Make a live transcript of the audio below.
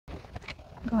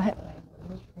Go ahead.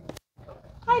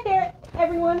 Hi there,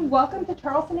 everyone. Welcome to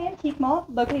Charleston Antique Mall,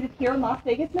 located here in Las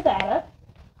Vegas, Nevada.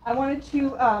 I wanted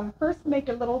to first make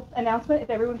a little announcement. If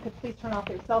everyone could please turn off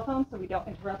their cell phones so we don't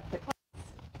interrupt the class.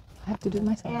 I have to do it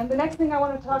myself. And the next thing I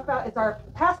want to talk about is our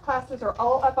past classes are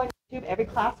all up on YouTube. Every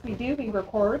class we do, we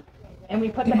record, and we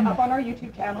put them up on our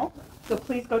YouTube channel. So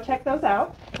please go check those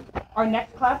out. Our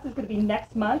next class is going to be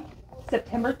next month,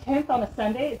 September 10th on a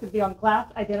Sunday. It's going to be on glass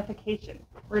identification.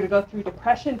 We're going to go through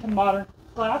depression to modern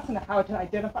glass and how to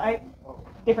identify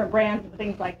different brands and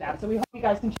things like that. So we hope you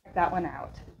guys can check that one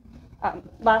out.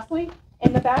 Lastly,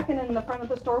 in the back and in the front of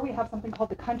the store, we have something called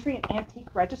the Country and Antique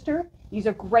Register. These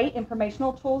are great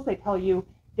informational tools. They tell you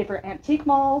different antique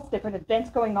malls, different events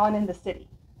going on in the city.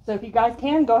 So if you guys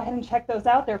can, go ahead and check those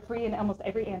out. They're free in almost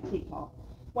every antique mall.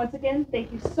 Once again,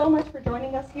 thank you so much for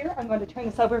joining us here. I'm going to turn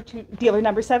this over to dealer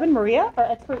number 7, Maria, our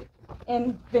expert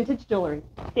in vintage jewelry.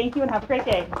 Thank you and have a great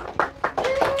day.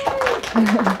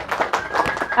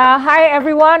 Hi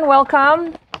everyone,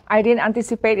 welcome. I didn't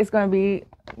anticipate it's going to be,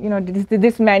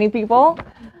 this many people.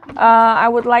 I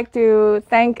would like to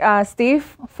thank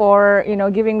Steve for,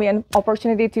 giving me an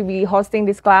opportunity to be hosting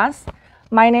this class.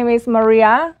 My name is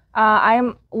Maria. I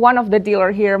am one of the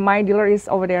dealer here. My dealer is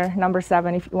over there, number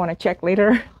 7, if you want to check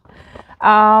later.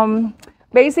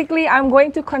 Basically, I'm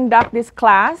going to conduct this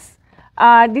class.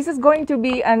 This is going to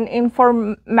be an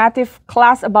informative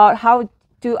class about how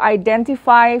to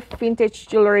identify vintage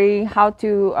jewelry, how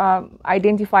to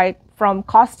identify it from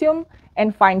costume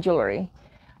and fine jewelry.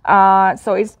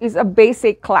 So it's a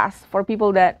basic class for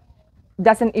people that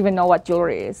doesn't even know what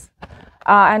jewelry is.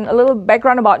 And a little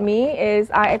background about me is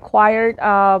I acquired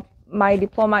my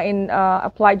diploma in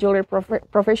applied jewelry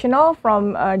professional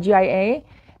from GIA,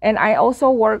 and I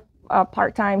also work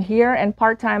part-time here and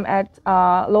part-time at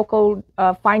local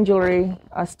fine jewelry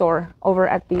store over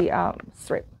at the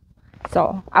Strip.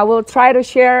 So I will try to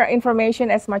share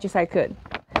information as much as I could.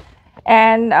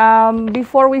 And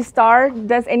before we start,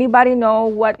 does anybody know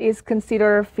what is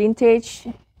considered vintage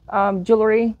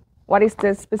jewelry? What is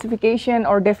the specification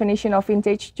or definition of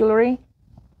vintage jewelry?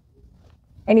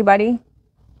 Anybody?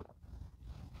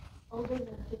 Older than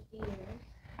 50 years.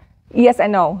 Yes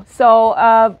and no.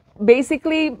 So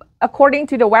basically, according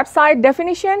to the website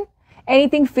definition,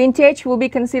 anything vintage will be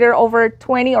considered over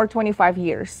 20 or 25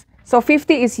 years. So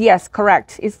 50 is yes,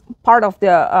 correct. It's part of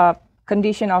the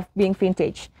condition of being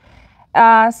vintage.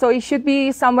 So it should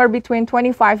be somewhere between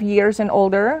 25 years and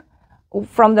older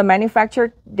from the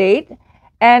manufacture date.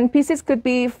 And pieces could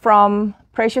be from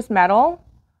precious metal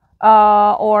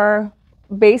or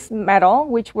base metal,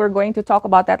 which we're going to talk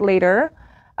about that later,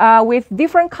 with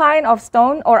different kind of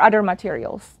stone or other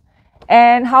materials.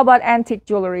 And how about antique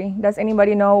jewelry? Does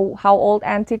anybody know how old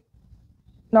antique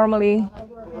normally?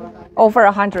 Over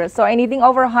 100. So anything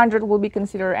over 100 will be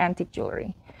considered antique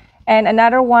jewelry. And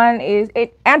another one is,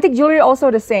 antique jewelry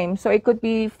also the same. So it could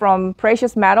be from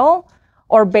precious metal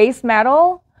or base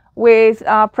metal with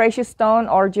precious stone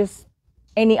or just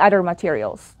any other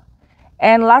materials.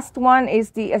 And last one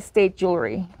is the estate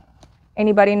jewelry.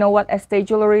 Anybody know what estate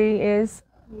jewelry is?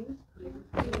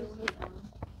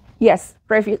 Yes,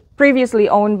 previously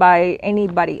owned by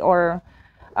anybody, or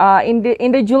in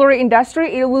the jewelry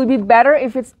industry, it will be better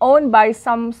if it's owned by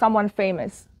someone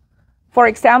famous. For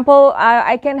example,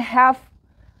 I can have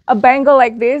a bangle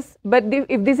like this, but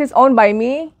if this is owned by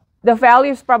me, the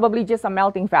value is probably just a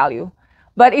melting value.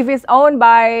 But if it's owned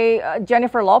by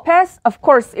Jennifer Lopez, of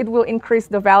course, it will increase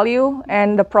the value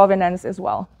and the provenance as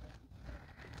well.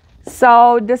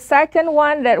 So the second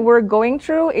one that we're going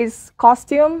through is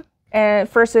costume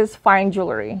versus fine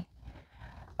jewelry.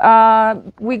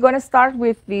 We're going to start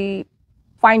with the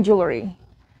fine jewelry.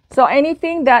 So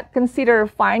anything that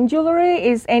considered fine jewelry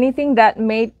is anything that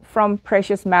made from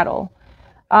precious metal.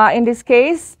 In this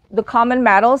case, the common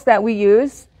metals that we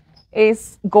use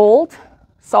is gold,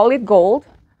 solid gold,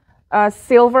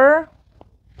 silver,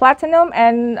 platinum,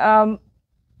 and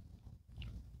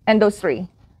those three.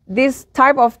 This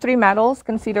type of 3 metals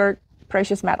considered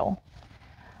precious metal.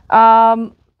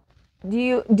 Do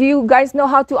you guys know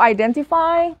how to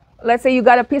identify? Let's say you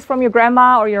got a piece from your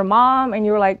grandma or your mom, and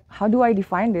you're like, how do I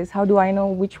define this? How do I know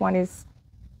which one is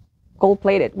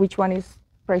gold-plated, which one is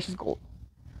precious gold?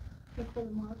 Look for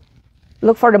the mark.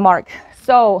 Look for the mark.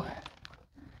 So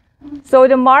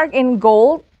the mark in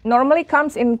gold normally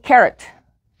comes in carat,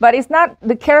 but it's not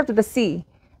the carat of the C,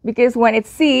 because when it's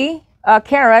C,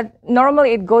 carat,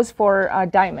 normally it goes for a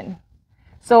diamond.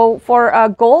 So for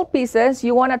gold pieces,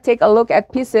 you want to take a look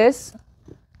at pieces.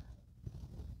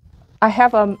 I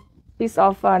have a piece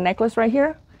of necklace right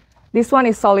here. This one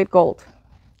is solid gold.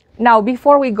 Now,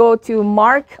 before we go to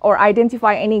mark or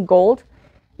identify any gold,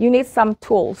 you need some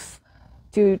tools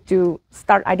to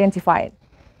start identifying.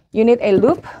 You need a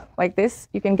loop like this.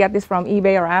 You can get this from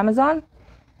eBay or Amazon.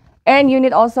 And you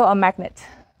need also a magnet.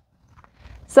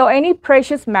 So any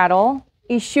precious metal,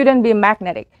 it shouldn't be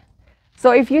magnetic.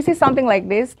 So if you see something like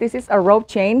this is a rope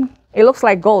chain. It looks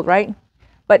like gold, right?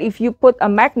 But if you put a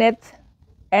magnet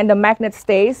and the magnet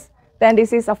stays, then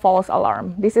this is a false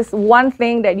alarm. This is one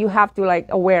thing that you have to like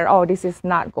aware, oh, this is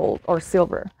not gold or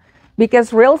silver.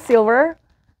 Because real silver,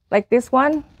 like this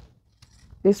one,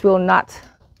 this will not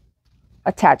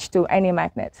attach to any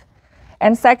magnet.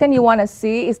 And second, you want to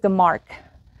see is the mark.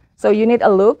 So you need a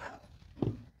loop.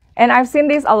 And I've seen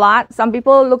this a lot. Some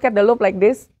people look at the loop like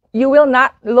this. You will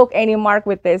not look any mark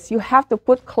with this. You have to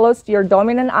put close to your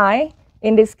dominant eye.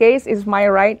 In this case, is my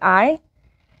right eye.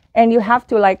 And you have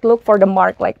to like look for the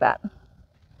mark like that.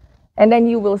 And then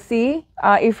you will see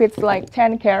if it's like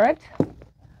 10 karat.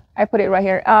 I put it right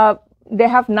here. They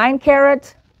have 9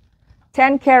 karat,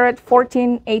 10 karat,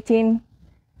 14, 18,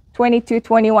 22,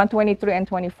 21, 23, and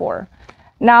 24.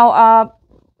 Now,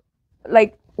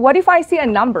 like, what if I see a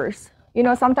numbers? You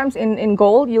know, sometimes in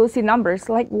gold, you'll see numbers.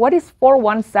 Like, what is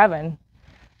 417?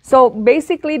 So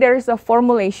basically, there's a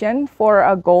formulation for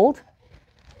a gold.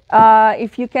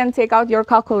 If you can take out your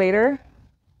calculator.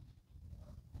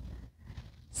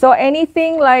 So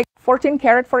anything like 14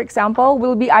 karat, for example,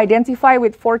 will be identified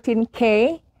with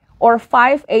 14K or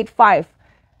 585.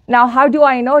 Now, how do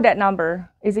I know that number?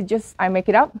 Is it just I make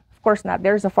it up? Of course not.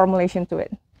 There's a formulation to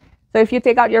it. So if you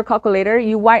take out your calculator,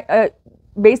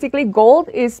 basically gold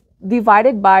is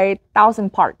divided by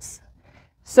 1,000 parts.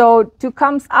 So to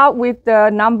comes out with the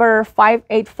number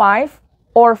 585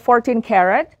 or 14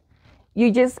 karat,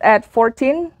 you just add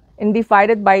 14 and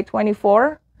divided by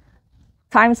 24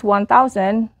 times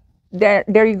 1,000.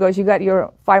 There you go. You got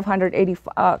your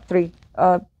 583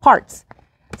 parts.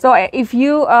 So if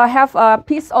you have a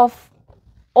piece of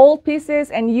old pieces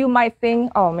and you might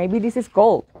think, oh, maybe this is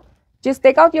gold, just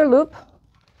take out your loop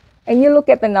and you look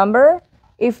at the number.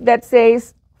 If that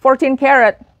says 14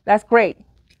 karat, that's great.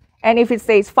 And if it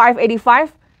says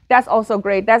 585, that's also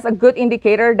great. That's a good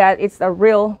indicator that it's a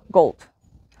real gold.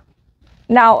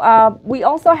 Now, we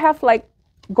also have like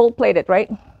gold plated, right?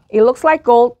 It looks like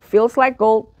gold, feels like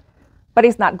gold, but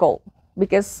it's not gold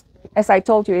because, as I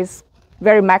told you, it's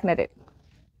very magnetic.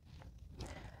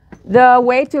 The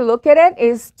way to look at it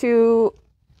is to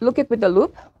look it with the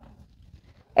loop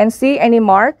and see any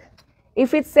mark.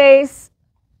 If it says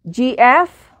GF,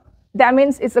 that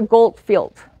means it's a gold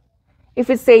field. If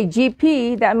it says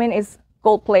GP, that means it's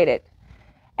gold plated.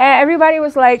 And everybody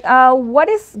was like, what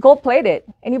is gold plated?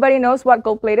 Anybody knows what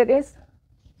gold plated is?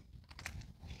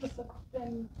 It's a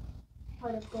thin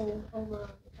part of gold over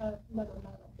another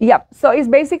metal. Yep. So it's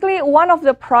basically one of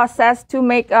the process to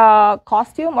make a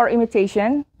costume or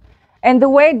imitation. And the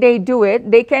way they do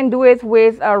it, they can do it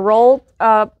with a rolled,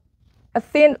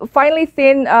 finely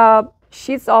thin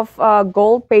sheets of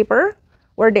gold paper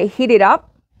where they heat it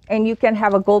up and you can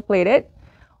have a gold plated.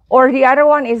 Or the other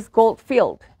one is gold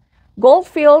filled. Gold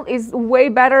filled is way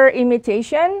better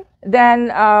imitation than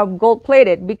gold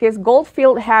plated because gold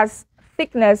filled has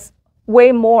thickness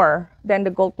way more than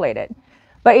the gold plated.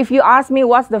 But if you ask me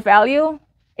what's the value,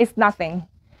 it's nothing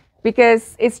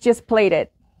because it's just plated.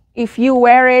 If you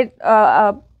wear it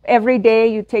every day,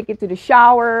 you take it to the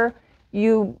shower,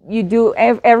 you do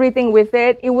everything with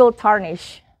it, it will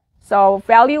tarnish. So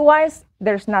value-wise,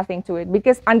 there's nothing to it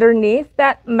because underneath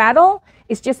that metal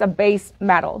is just a base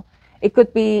metal. It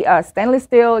could be stainless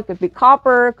steel, it could be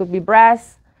copper, it could be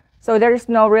brass. So there's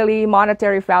no really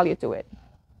monetary value to it.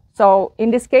 So in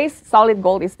this case, solid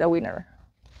gold is the winner.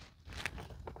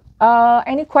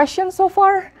 Any questions so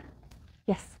far?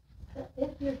 Yes. If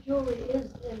your jewelry is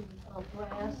in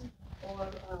brass or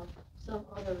some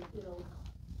other,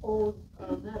 old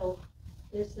metal,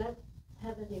 does that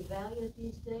have any value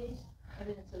these days? I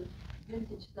mean, it's a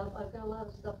vintage stuff. I've got a lot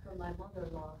of stuff from my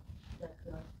mother-in-law that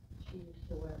she used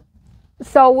to wear.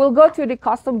 So we'll go to the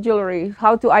costume jewelry,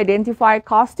 how to identify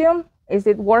costume. Is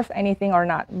it worth anything or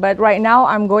not? But right now,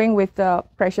 I'm going with the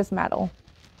precious metal.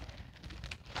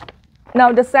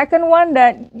 Now, the second one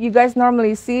that you guys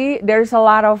normally see, there's a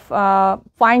lot of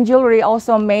fine jewelry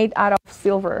also made out of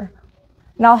silver.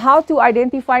 Now, how to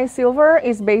identify silver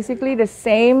is basically the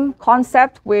same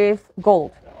concept with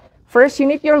gold. First, you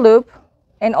need your loop,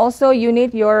 and also you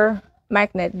need your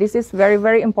magnet. This is very,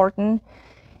 very important.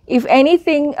 If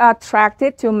anything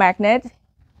attracted to magnet,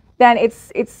 then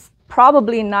it's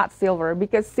probably not silver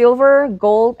because silver,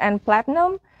 gold, and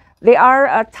platinum, they are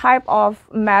a type of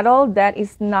metal that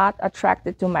is not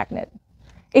attracted to magnet.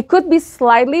 It could be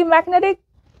slightly magnetic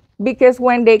because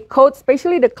when they coat,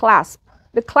 especially the clasp,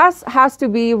 the class has to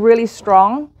be really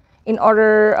strong in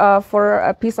order for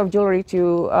a piece of jewelry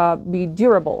to be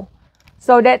durable.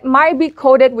 So that might be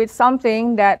coated with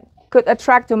something that could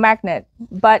attract to magnet.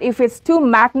 But if it's too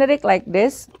magnetic like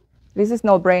this is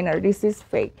no brainer. This is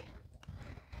fake.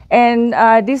 And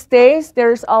these days,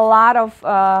 there's a lot of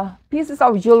pieces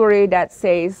of jewelry that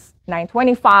says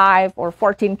 925 or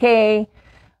 14K,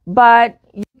 but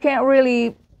you can't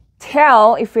really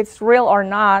tell if it's real or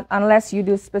not unless you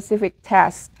do specific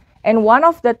tests. And one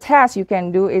of the tests you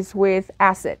can do is with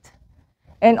acid.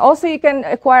 And also you can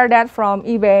acquire that from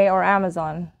eBay or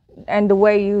Amazon. And the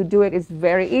way you do it is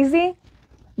very easy.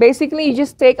 Basically, you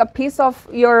just take a piece of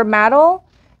your metal,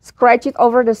 scratch it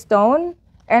over the stone,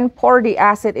 and pour the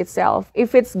acid itself.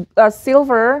 If it's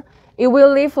silver, it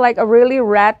will leave like a really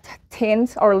red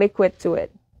tint or liquid to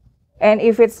it. And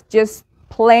if it's just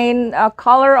plain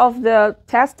color of the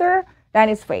tester, then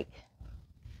it's fake,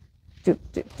 to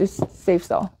save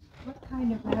so. What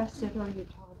kind of acid are you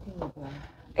talking about?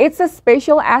 It's a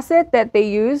special acid that they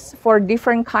use for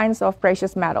different kinds of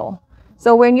precious metal.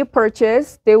 So when you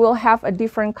purchase, they will have a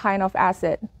different kind of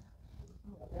acid.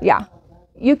 Yeah.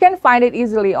 You can find it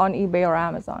easily on eBay or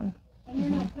Amazon. And you're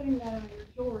not putting that on your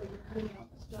jewelry, you're putting it on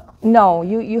the stuff. No,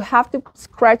 you have to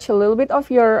scratch a little bit of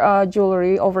your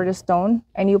jewelry over the stone,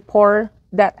 and you pour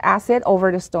that acid over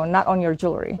the stone, not on your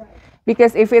jewelry. Right.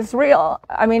 Because if it's real,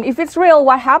 if it's real,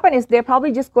 what happened is they're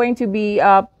probably just going to be,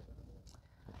 it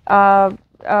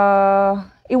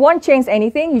won't change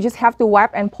anything. You just have to wipe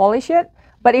and polish it.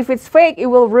 But if it's fake, it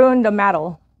will ruin the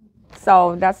metal.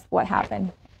 So that's what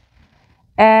happened.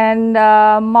 And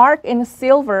mark in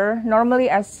silver, normally,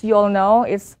 as you all know,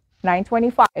 it's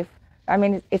 925.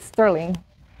 It's sterling.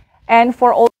 And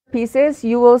for older pieces,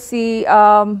 you will see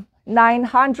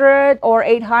 900 or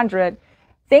 800.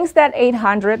 Things that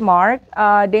 800 mark,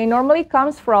 they normally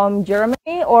comes from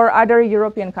Germany or other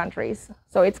European countries.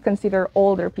 So it's considered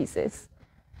older pieces.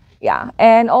 Yeah,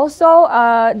 and also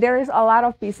there is a lot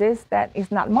of pieces that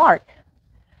is not marked.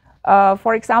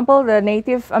 For example, the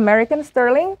Native American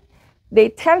sterling, they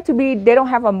tend to be, they don't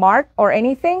have a mark or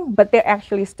anything, but they're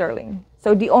actually sterling.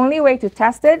 So the only way to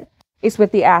test it is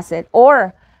with the acid.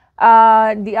 Or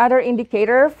the other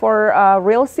indicator for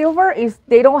real silver is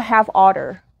they don't have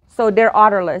odor. So they're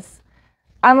odorless.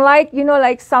 Unlike,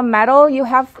 like some metal,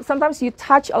 sometimes you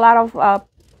touch a lot of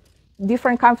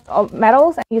different kinds of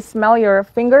metals and you smell your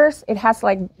fingers. It has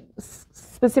like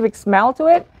specific smell to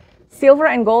it. Silver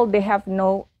and gold, they have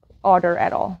no odor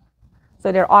at all.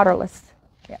 So they're odorless.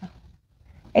 Yeah.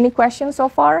 Any questions so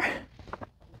far?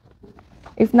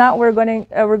 If not, we're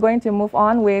going to move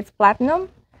on with platinum.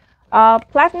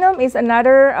 Platinum is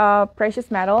another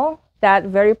precious metal that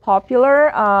very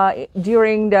popular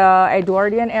during the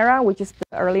Edwardian era, which is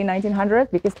the early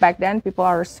 1900s, because back then people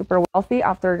are super wealthy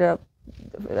after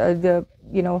the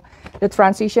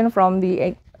transition from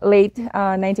the late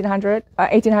 1800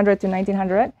 to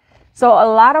 1900. So a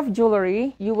lot of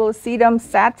jewelry, you will see them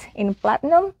set in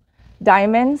platinum,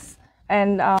 diamonds,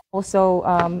 and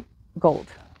also gold.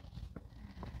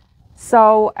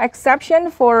 So exception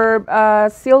for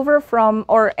silver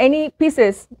or any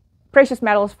pieces, precious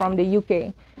metals from the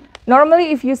UK.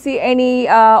 Normally, if you see any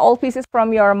old pieces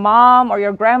from your mom or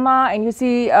your grandma and you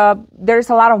see there's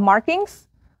a lot of markings,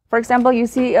 for example, you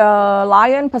see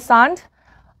lion passant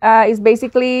is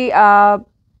basically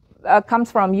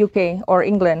comes from UK or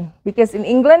England, because in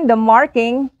England, the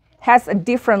marking has a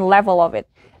different level of it.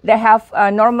 They have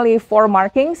normally 4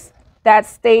 markings that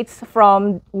states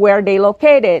from where they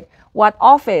located, what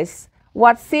office,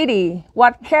 what city,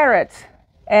 what carat,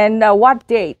 and what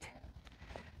date.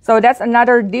 So that's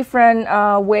another different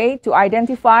way to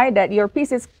identify that your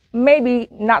piece is maybe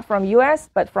not from US,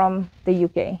 but from the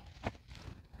UK.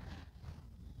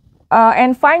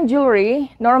 And fine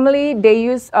jewelry, normally they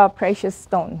use precious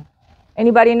stone.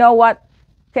 Anybody know what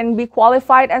can be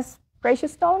qualified as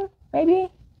precious stone, maybe?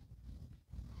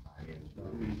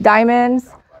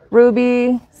 Diamonds,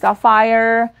 ruby,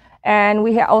 sapphire, and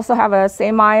we also have a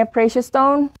semi-precious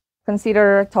stone.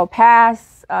 Consider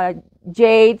topaz,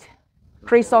 jade,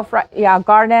 chrysoprase,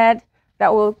 garnet.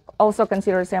 That will also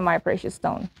consider semi-precious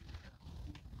stone.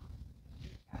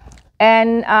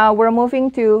 And we're moving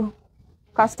to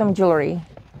custom jewelry.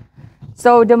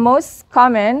 So the most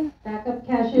common. Backup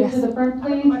cashier to the front,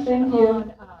 please. Thank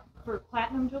you. For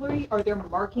platinum jewelry, are there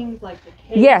markings like the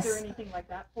case or anything like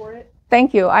that for it?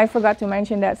 Thank you. I forgot to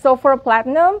mention that. So for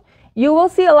platinum, you will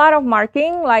see a lot of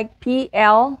marking like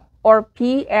PL or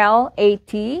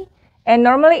PLAT, and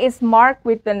normally it's marked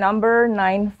with the number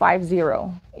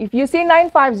 950. If you see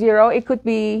 950, it could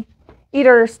be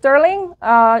either sterling,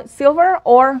 silver,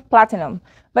 or platinum.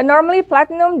 But normally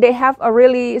platinum, they have a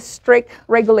really strict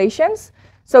regulations.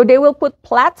 So they will put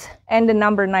plat and the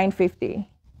number 950.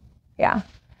 Yeah.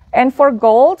 And for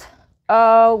gold,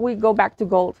 we go back to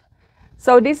gold.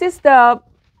 So this is the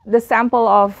sample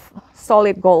of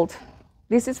solid gold.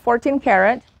 This is 14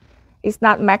 karat. It's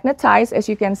not magnetized, as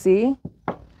you can see.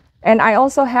 And I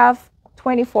also have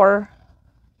 24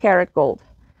 karat gold.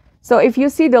 So if you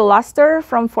see the luster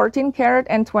from 14 karat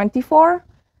and 24,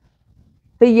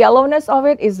 the yellowness of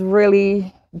it is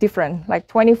really different. Like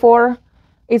 24,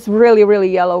 it's really, really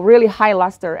yellow, really high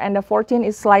luster, and the 14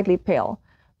 is slightly pale.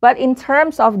 But in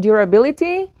terms of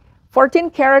durability,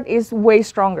 14 karat is way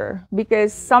stronger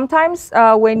because sometimes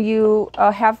when you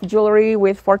have jewelry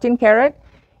with 14 karat,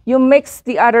 you mix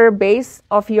the other base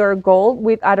of your gold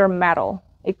with other metal.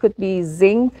 It could be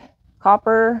zinc,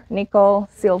 copper, nickel,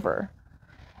 silver.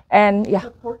 And yeah.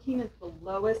 So 14 is the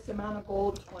lowest amount of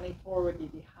gold, 24 would be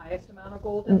the highest amount of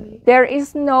gold in these? There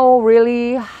is no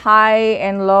really high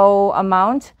and low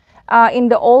amount. In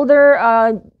the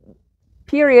older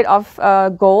period of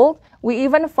gold, we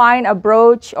even find a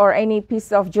brooch or any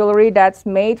piece of jewelry that's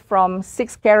made from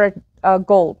 6 karat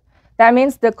gold. That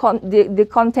means the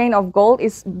content of gold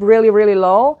is really, really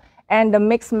low, and the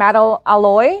mixed metal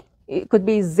alloy, it could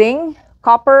be zinc,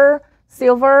 copper,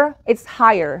 silver, it's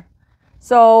higher.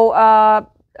 So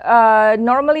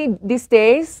normally these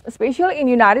days, especially in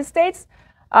United States,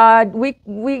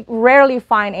 we rarely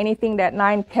find anything that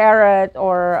 9 karat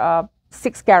or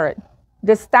 6 karat.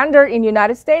 The standard in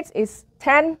United States is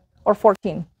 10 or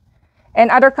 14. And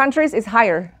other countries is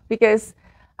higher because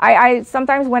I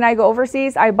sometimes when I go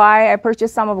overseas, I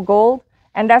purchase some of gold,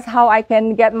 and that's how I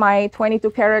can get my 22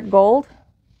 karat gold.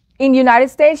 In United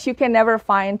States, you can never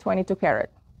find 22 karat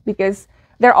because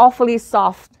they're awfully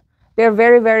soft. They're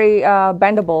very, very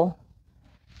bendable.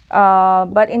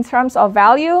 But in terms of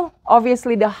value,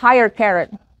 obviously the higher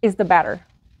carat is the better.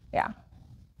 Yeah.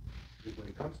 When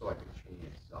it comes to like the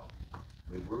chain itself, I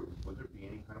mean, would there be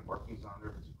any kind of markings on there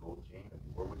if it's a gold chain? I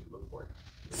mean, where would you look for it?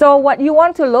 So what you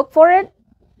want to look for it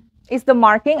is the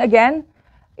marking again.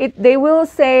 They will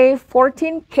say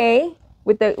 14K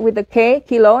with the K,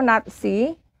 kilo, not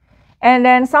C. And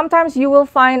then sometimes you will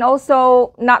find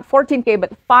also not 14K,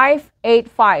 but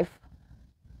 585.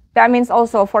 That means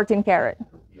also 14 karat.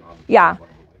 Yeah.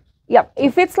 Yep.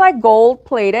 If it's like gold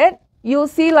plated, you'll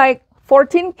see like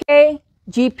 14K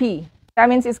GP. That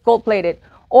means it's gold plated.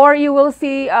 Or you will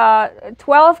see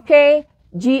 12K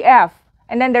GF.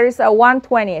 And then there is a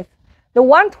 1/20th. The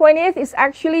 1/20th is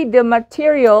actually the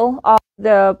material of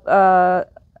the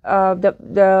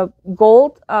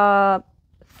gold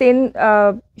thin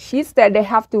sheets that they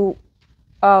have to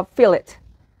fill it.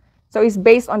 So it's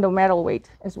based on the metal weight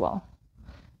as well.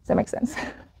 Does that make sense?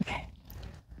 Okay.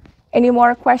 Any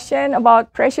more question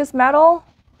about precious metal?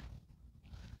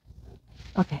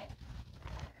 Okay.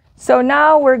 So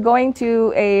now we're going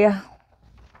to a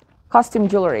costume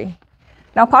jewelry.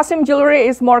 Now, costume jewelry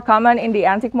is more common in the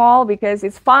antique mall because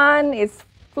it's fun, it's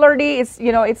flirty,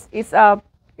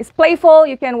 it's playful.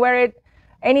 You can wear it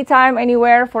anytime,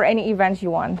 anywhere, for any events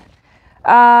you want.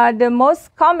 The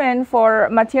most common for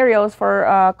materials for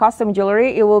costume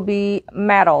jewelry, it will be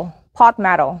metal, pot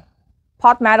metal.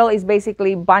 Pot metal is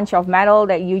basically a bunch of metal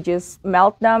that you just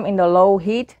melt them in the low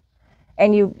heat,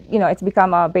 and it's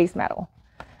become a base metal.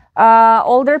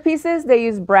 Older pieces, they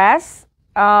use brass,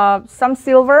 some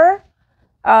silver,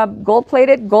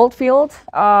 gold-plated, gold-filled,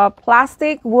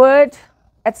 plastic, wood,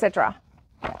 etc.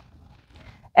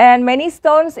 And many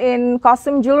stones in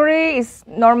costume jewelry is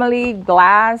normally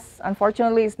glass.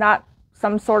 Unfortunately, it's not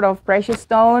some sort of precious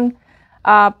stone,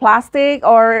 plastic,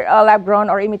 or lab-grown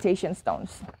or imitation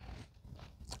stones.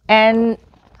 And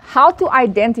how to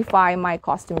identify my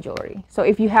costume jewelry. So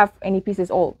if you have any pieces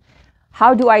old,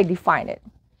 how do I define it?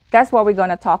 That's what we're going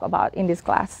to talk about in this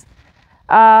class.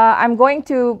 I'm going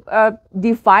to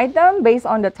divide them based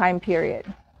on the time period.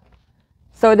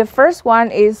 So the first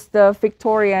one is the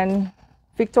Victorian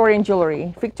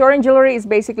jewelry. Victorian jewelry is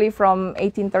basically from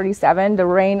 1837, the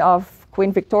reign of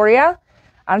Queen Victoria,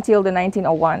 until the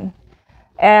 1901.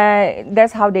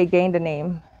 That's how they gained the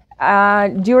name.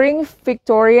 During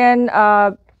Victorian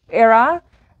era,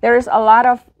 there is a lot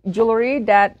of jewelry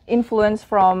that influenced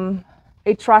from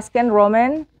Etruscan,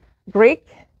 Roman, Greek,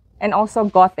 and also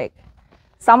Gothic.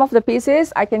 Some of the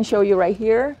pieces I can show you right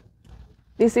here.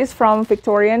 This is from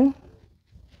Victorian.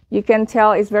 You can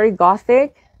tell it's very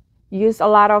Gothic. Use a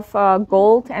lot of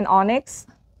gold and onyx.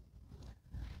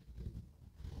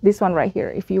 This one right here.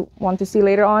 If you want to see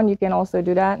later on, you can also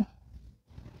do that.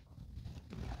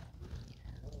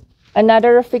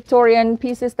 Another Victorian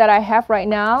pieces that I have right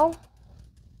now.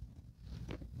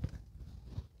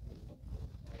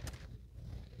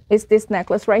 is this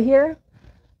necklace right here.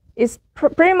 It's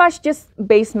pretty much just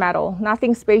base metal,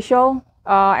 nothing special.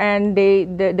 And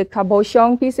the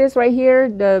cabochon pieces right here,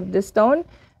 the stone,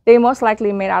 they most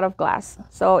likely made out of glass.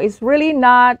 So it's really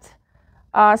not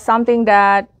something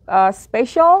that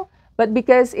special, but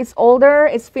because it's older,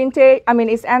 it's vintage, I mean,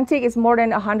 it's antique, it's more than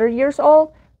 100 years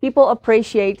old, people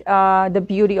appreciate the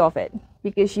beauty of it,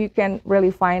 because you can't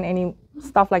really find any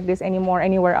stuff like this anymore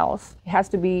anywhere else. It has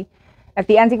to be at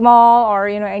the antique mall or,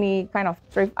 you know, any kind of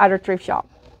other thrift shop.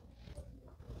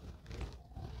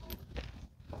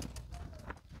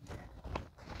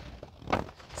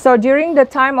 So during the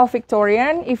time of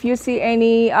Victorian, if you see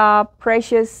any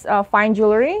precious fine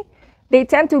jewelry, they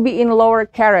tend to be in lower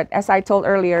carat, as I told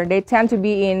earlier. They tend to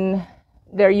be in,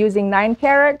 they're using 9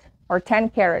 carat or 10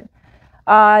 carat.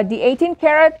 The 18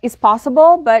 carat is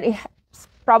possible, but it's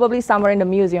probably somewhere in the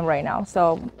museum right now.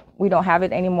 So we don't have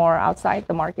it anymore outside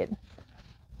the market.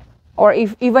 Or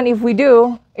even if we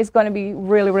do, it's going to be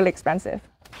really, really expensive.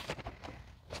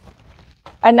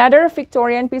 Another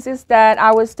Victorian pieces that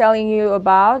I was telling you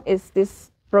about is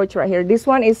this brooch right here. This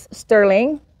one is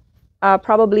sterling,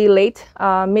 probably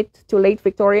mid to late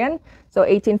Victorian, so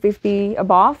 1850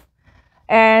 above.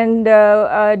 And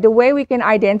the way we can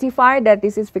identify that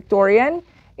this is Victorian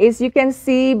is you can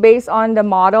see based on the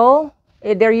model,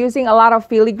 they're using a lot of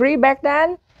filigree back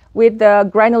then with the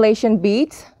granulation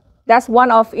beads. That's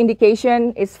one of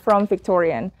indication is from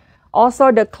Victorian.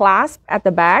 Also the clasp at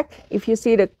the back, if you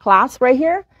see the clasp right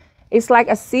here, it's like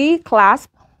a C clasp.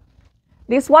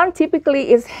 This one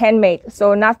typically is handmade,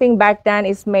 so nothing back then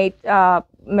is made,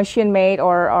 machine made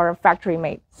or factory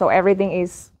made. So everything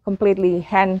is completely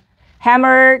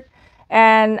hammered.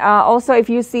 And also if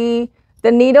you see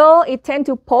the needle, it tend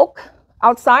to poke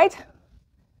outside.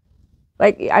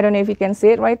 Like, I don't know if you can see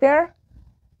it right there.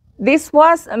 This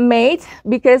was made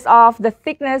because of the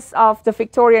thickness of the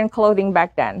Victorian clothing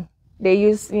back then. They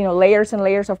use, you know, layers and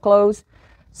layers of clothes.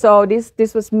 So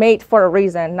this was made for a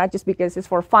reason, not just because it's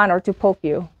for fun or to poke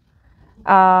you.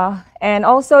 And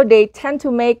also they tend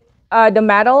to make the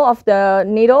metal of the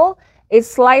needle is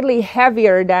slightly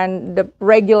heavier than the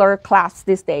regular clasp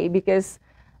this day because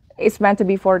it's meant to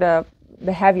be for the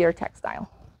heavier textile.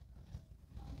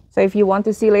 So if you want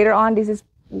to see later on, this is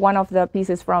one of the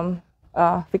pieces from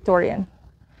Victorian.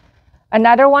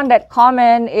 Another one that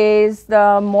common is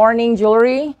the mourning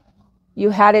jewelry. You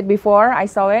had it before, I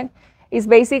saw it. It's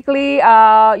basically,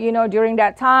 you know, during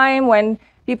that time when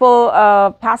people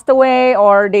passed away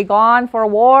or they gone for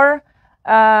war,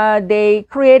 they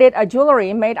created a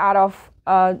jewelry made out of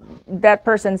that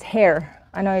person's hair.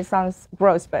 I know it sounds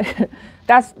gross, but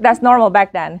that's normal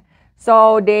back then.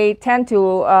 So they tend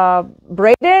to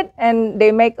braid it and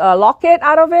they make a locket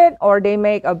out of it, or they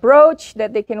make a brooch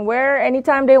that they can wear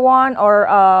anytime they want, or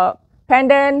a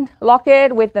pendant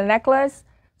locket with the necklace.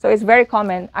 So it's very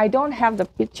common. I don't have the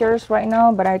pictures right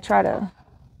now, but I try to.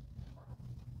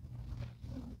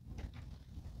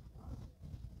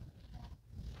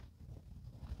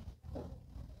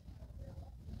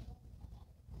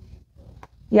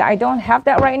 Yeah, I don't have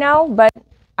that right now, but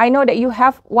I know that you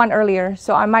have one earlier,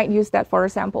 so I might use that for a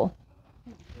sample.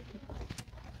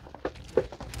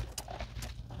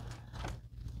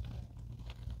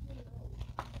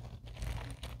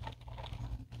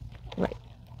 Right.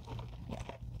 Yeah.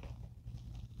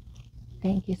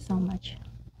 Thank you so much.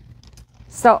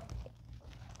 So,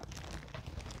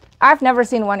 I've never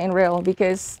seen one in real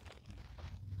because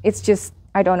it's just,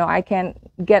 I don't know, I can't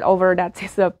get over that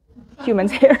it's a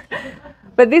human's hair.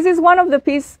 But this is one of the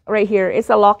piece right here. It's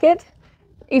a locket.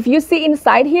 If you see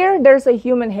inside here, there's a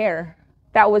human hair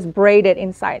that was braided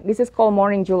inside. This is called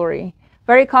mourning jewelry.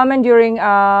 Very common during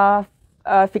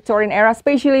Victorian era,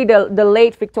 especially the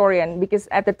late Victorian, because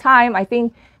at the time, I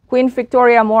think Queen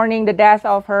Victoria mourning the death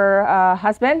of her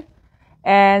husband,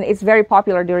 and it's very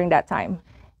popular during that time.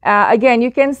 Again,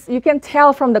 you can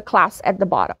tell from the clasp at the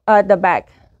bottom, the back.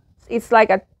 It's like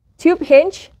a tube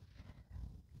hinge.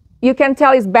 You can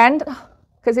tell it's bent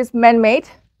because it's man-made,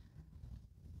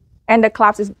 and the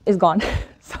clasp is gone.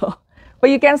 So, but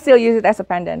you can still use it as a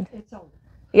pendant. It's old.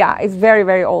 Yeah, it's very,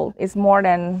 very old. It's more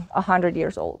than 100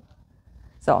 years old.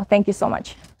 So thank you so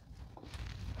much.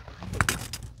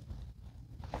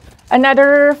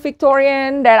 Another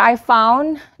Victorian that I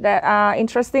found that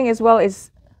interesting as well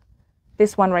is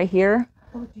this one right here.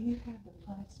 Oh, do you have the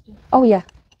plastic? Oh yeah.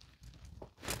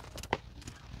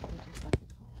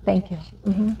 Thank you.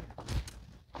 Mm-hmm.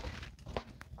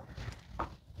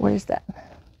 Where is that?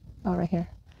 Oh, right here.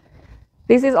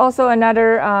 This is also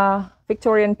another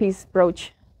Victorian piece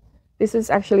brooch. This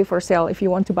is actually for sale if you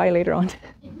want to buy later on.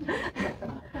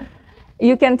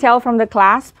 You can tell from the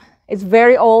clasp It's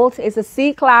very old. It's a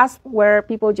C clasp where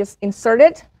people just insert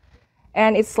it,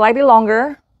 and it's slightly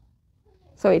longer,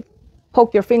 so it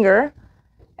poke your finger,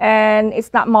 and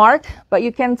it's not marked, but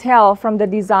you can tell from the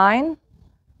design.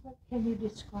 Can you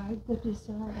describe the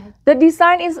design? The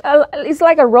design is it's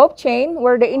like a rope chain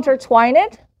where they intertwine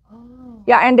it. Oh.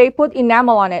 Yeah, and they put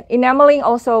enamel on it. Enameling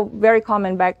also very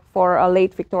common back for a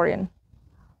late Victorian.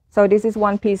 So this is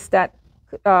one piece that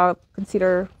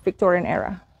consider Victorian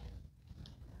era.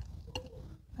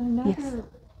 Another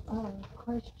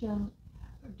question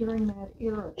during that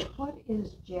era, what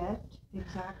is jet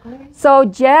exactly? So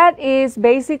jet is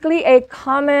basically a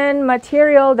common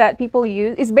material that people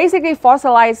use. It's basically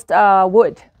fossilized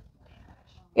wood.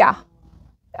 Yeah,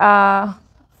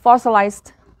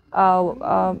 fossilized,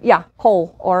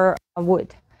 coal or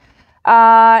wood.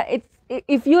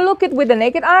 If you look at it with the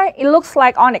naked eye, it looks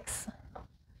like onyx,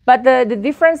 but the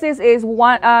difference is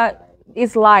one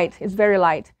is light. It's very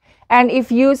light, and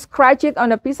if you scratch it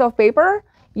on a piece of paper,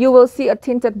 you will see a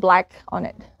tinted black on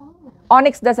it.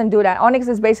 Onyx doesn't do that. Onyx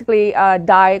is basically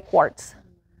dye quartz.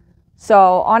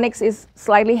 So onyx is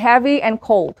slightly heavy and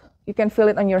cold. You can feel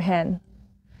it on your hand.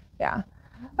 Yeah.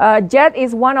 Jet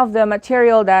is one of the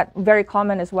material that very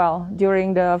common as well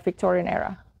during the Victorian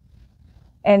era.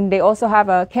 And they also have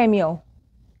a cameo.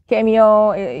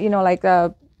 Cameo, you know, like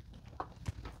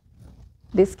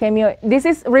this cameo. This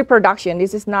is reproduction.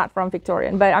 This is not from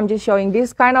Victorian, but I'm just showing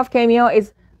this kind of cameo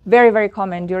is very, very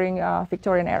common during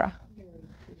Victorian era.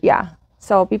 Yeah,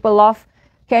 so people love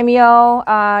cameo,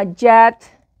 jet,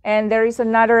 and there is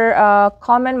another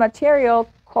common material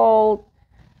called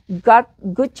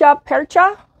gutta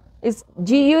percha. It's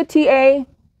G-U-T-A,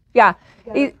 yeah,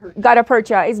 gutta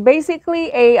percha. It's basically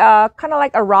a kind of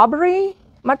like a rubbery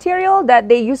material that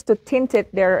they used to tint it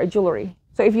their jewelry.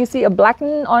 So if you see a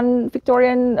blackened on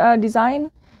Victorian design,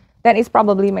 then it's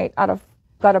probably made out of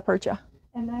gutta percha.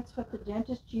 And that's what the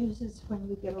dentist uses when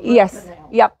you get a root Yes. canal.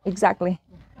 Yep. Exactly.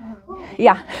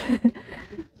 Yeah.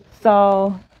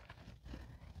 So,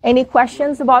 any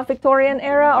questions about Victorian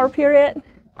era or period?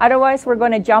 Otherwise, we're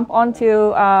going to jump on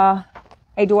to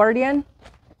Edwardian.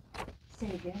 Say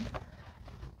again?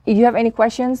 Do you have any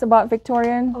questions about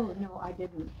Victorian? Oh, no, I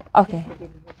didn't. Okay.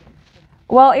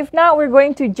 Well, if not, we're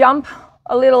going to jump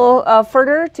a little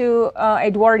further to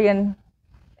Edwardian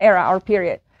era or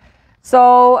period.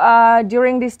 So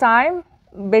during this time,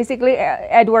 basically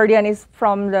Edwardian is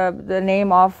from the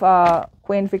name of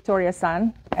Queen Victoria's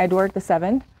son, Edward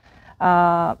VII.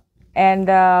 And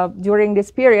during this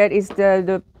period is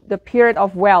the period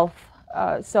of wealth.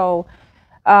 So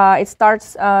it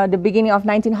starts the beginning of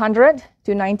 1900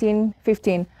 to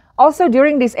 1915. Also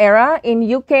during this era, in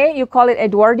UK, you call it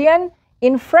Edwardian.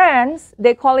 In France,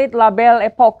 they call it La Belle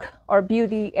Époque or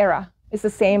Beauty Era. It's the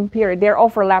same period. They're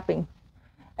overlapping.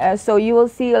 So you will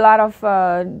see a lot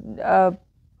of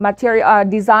material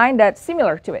design that's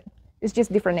similar to it. It's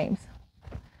just different names.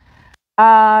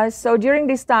 So during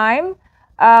this time,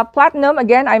 platinum,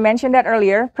 again, I mentioned that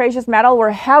earlier, precious metal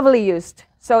were heavily used.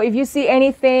 So if you see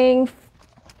anything,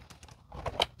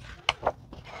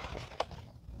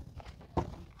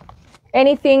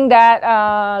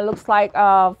 that looks like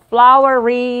a flower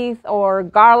wreath or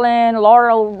garland,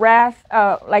 laurel wreath,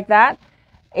 like that,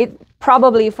 it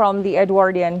probably from the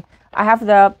Edwardian. I have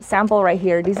the sample right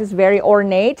here. This is very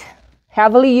ornate,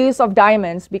 heavily used of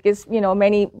diamonds because, you know,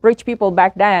 many rich people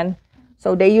back then,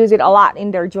 so they use it a lot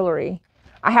in their jewelry.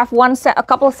 I have a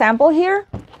couple sample here.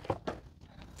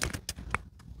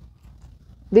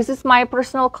 This is my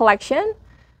personal collection.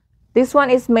 This one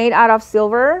is made out of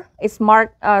silver. It's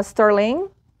marked sterling.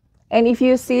 And if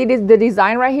you see this, the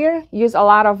design right here, use a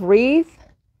lot of wreath.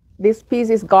 This piece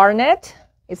is garnet.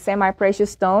 It's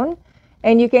semi-precious stone.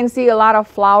 And you can see a lot of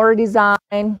flower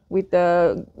design with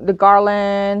the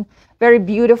garland. Very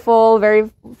beautiful, very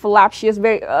voluptuous,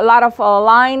 a lot of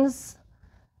lines.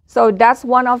 So that's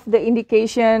one of the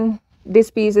indication this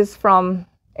piece is from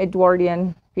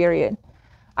Edwardian period.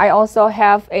 I also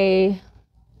have a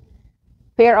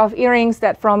pair of earrings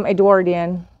that from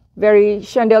Edwardian. Very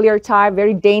chandelier type,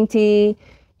 very dainty.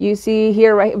 You see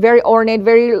here, right, very ornate,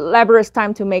 very laborious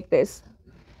time to make this.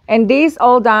 And these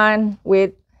all done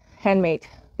with handmade.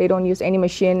 They don't use any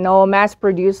machine, no mass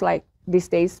produced like these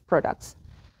days products.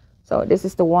 So this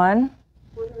is the one.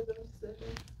 What are those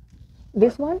sitting?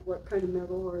 This one? What kind of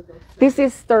metal are those? This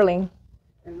is sterling.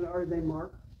 And are they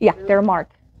marked? Yeah, they're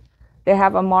marked. They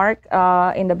have a mark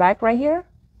in the back right here.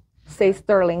 Say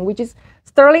sterling, which is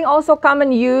sterling also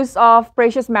common use of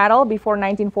precious metal before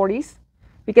 1940s,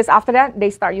 because after that they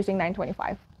start using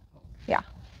 925. Yeah.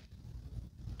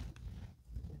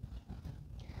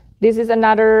 This is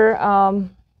another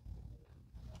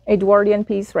Edwardian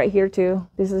piece right here too.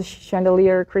 This is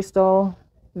chandelier crystal,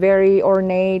 very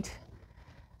ornate,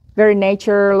 very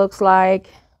nature looks like,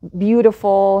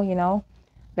 beautiful, you know.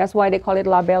 That's why they call it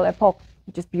La Belle Époque,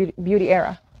 which is beauty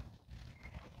era.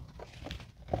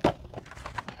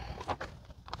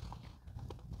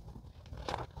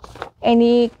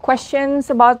 Any questions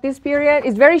about this period?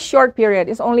 It's very short period.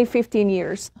 It's only 15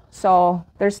 years. So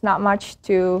there's not much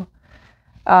to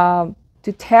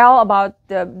tell about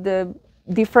the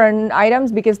different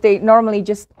items because they normally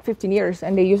just 15 years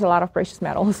and they use a lot of precious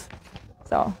metals.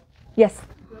 So, yes?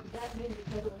 Does that mean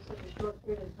because it was such a short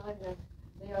period of time that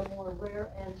they are more rare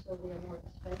and so they are more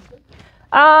expensive?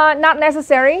 Not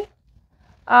necessary.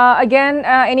 Again,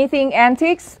 anything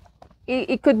antiques,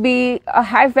 it could be a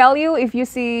high value if you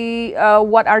see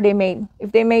what are they made.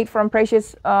 If they made from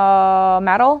precious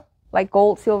metal, like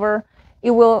gold, silver,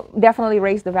 it will definitely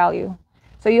raise the value.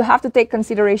 So you have to take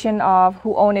consideration of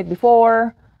who owned it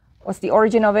before, what's the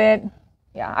origin of it.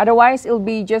 Yeah, otherwise it'll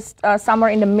be just somewhere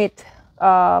in the mid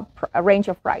range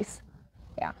of price.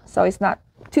 Yeah, so it's not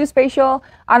too special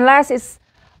unless it's,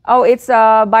 oh, it's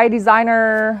by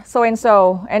designer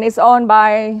so-and-so and it's owned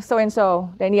by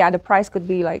so-and-so. Then yeah, the price could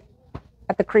be like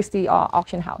at the Christie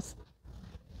auction house.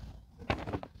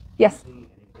 Yes? Any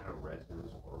kind of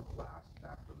resonance or blast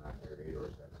back from that period, or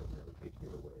is that something that would take you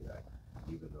away that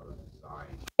even though the design?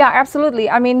 Yeah, absolutely.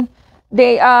 I mean,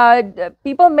 they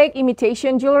people make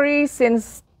imitation jewelry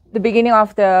since the beginning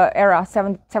of the era,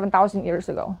 7,000 years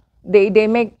ago. They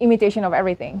make imitation of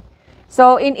everything.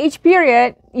 So in each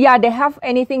period, yeah, they have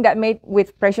anything that made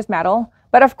with precious metal.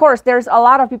 But of course, there's a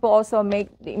lot of people also make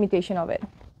the imitation of it.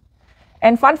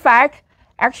 And fun fact,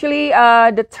 actually,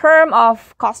 the term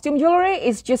of costume jewelry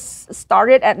is just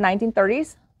started at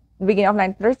 1930s, beginning of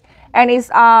 1930s, and is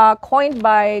coined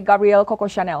by Gabrielle Coco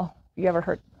Chanel. You ever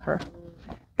heard her?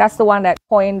 That's the one that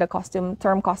coined the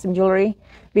term costume jewelry,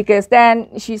 because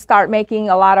then she started making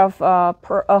a lot of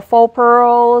faux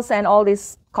pearls and all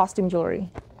this costume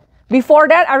jewelry. Before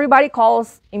that, everybody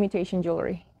calls imitation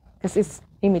jewelry because it's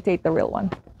imitate the real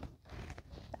one.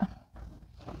 Yeah.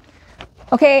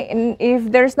 Okay, and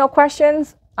if there's no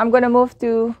questions, I'm going to move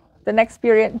to the next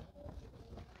period.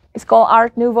 It's called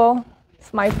Art Nouveau.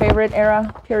 It's my favorite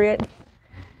era period.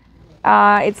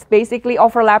 It's basically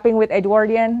overlapping with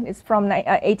Edwardian. It's from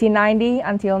 1890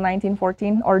 until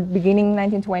 1914 or beginning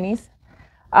 1920s.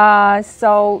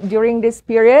 So during this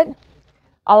period,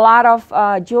 a lot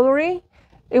of jewelry.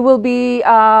 It will be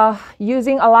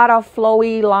using a lot of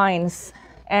flowy lines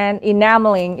and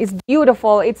enameling. It's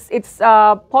beautiful. It's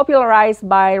popularized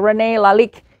by René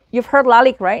Lalique. You've heard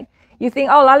Lalique, right? You think,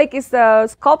 oh, Lalique is the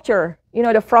sculptor, you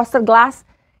know, the frosted glass.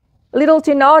 Little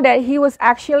to know that he was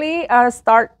actually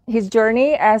start his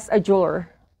journey as a jeweler.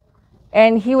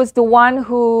 And he was the one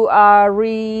who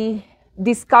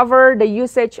rediscovered the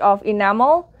usage of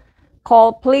enamel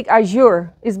called plique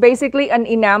azur. It's basically an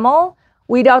enamel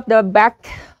without the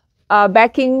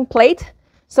backing plate.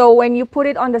 So when you put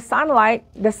it on the sunlight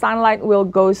will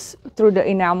go through the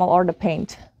enamel or the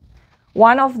paint.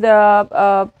 One of the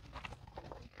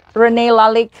René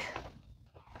Lalique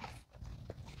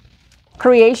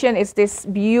creation is this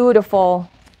beautiful,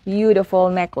 beautiful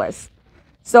necklace.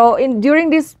 So during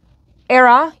this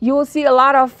era, you will see a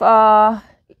lot of,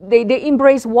 they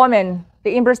embrace women.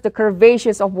 They embrace the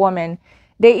curvaceous of women.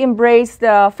 They embrace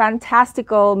the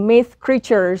fantastical myth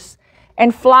creatures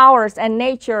and flowers and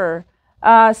nature.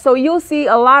 So you'll see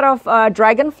a lot of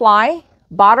dragonfly,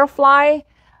 butterfly,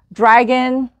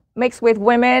 dragon mixed with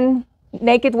women,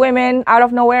 naked women out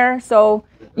of nowhere. So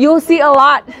you'll see a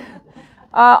lot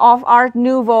of Art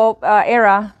Nouveau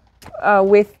era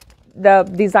with the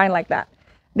design like that.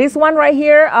 This one right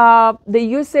here, the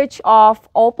usage of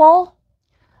opal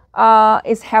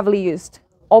is heavily used.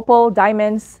 Opal,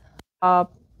 diamonds,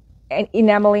 and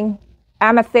enameling,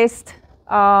 amethyst,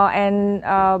 and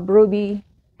ruby,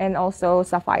 and also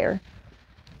sapphire.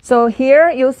 So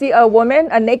here you'll see a woman,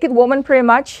 a naked woman pretty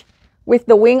much, with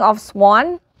the wing of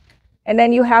swan. And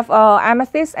then you have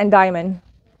amethyst and diamond.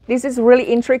 This is really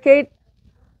intricate.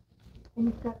 And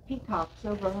you've got peacocks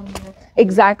over on the next.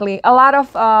 Exactly. A lot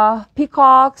of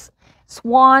peacocks,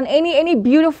 swan, any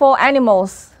beautiful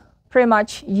animals pretty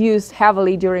much used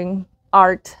heavily during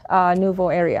Art Nouveau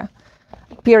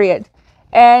period.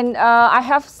 And I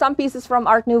have some pieces from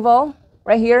Art Nouveau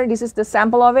right here. This is the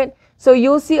sample of it. So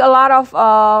you'll see a lot of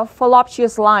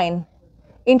voluptuous line,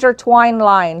 intertwined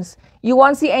lines. You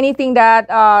won't see anything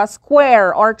that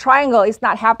square or triangle is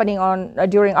not happening on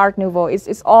during Art Nouveau.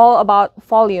 It's all about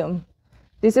volume.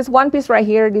 This is one piece right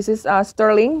here. This is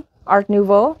sterling Art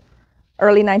Nouveau,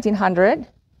 early 1900.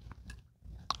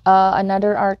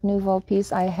 Another Art Nouveau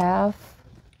piece I have.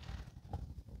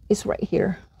 is right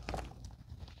here.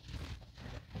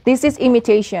 This is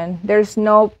imitation. There's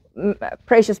no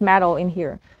precious metal in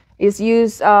here. It's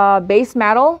used base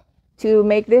metal to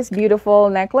make this beautiful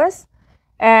necklace.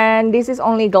 And this is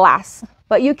only glass.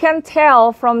 But you can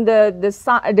tell from the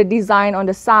design on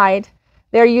the side,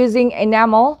 they're using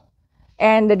enamel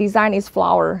and the design is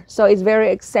flower. So it's very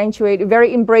accentuated,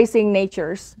 very embracing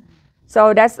natures.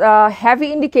 So that's a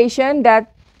heavy indication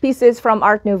that piece is from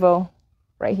Art Nouveau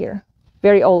right here.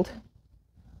 Very old,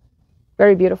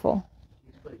 very beautiful.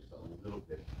 Explain just a little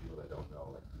bit to people that don't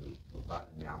know, like about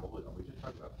enamel. We just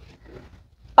talked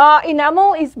about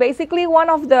enamel is basically one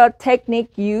of the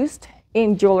techniques used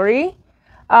in jewelry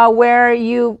where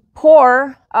you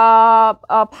pour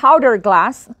a powder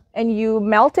glass and you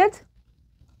melt it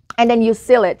and then you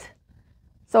seal it.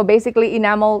 So basically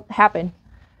enamel happened.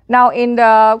 Now in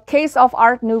the case of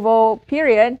Art Nouveau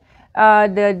period,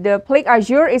 the plique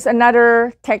azure is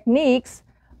another techniques,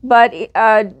 but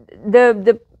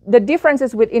the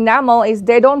differences with enamel is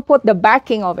they don't put the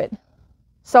backing of it.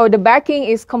 So the backing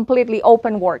is completely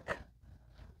open work.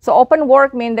 So open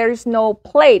work means there is no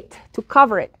plate to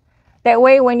cover it. That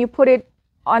way when you put it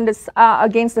on the,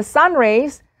 against the sun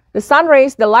rays,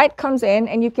 the light comes in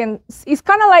and you can, it's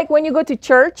kind of like when you go to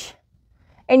church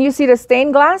and you see the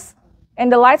stained glass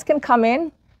and the lights can come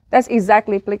in. That's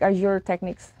exactly plique azure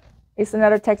techniques. It's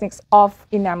another techniques of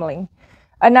enameling.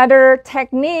 Another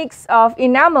techniques of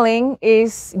enameling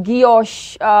is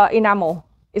guilloche enamel.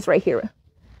 It's right here.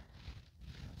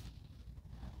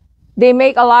 They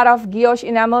make a lot of guilloche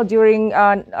enamel during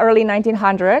early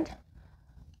 1900.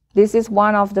 This is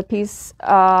one of the piece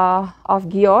of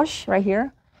guilloche right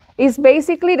here. It's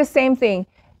basically the same thing.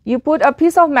 You put a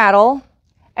piece of metal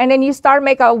and then you start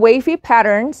make a wavy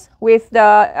patterns with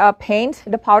the paint,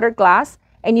 the powdered glass,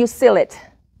 and you seal it.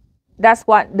 That's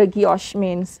what the guilloche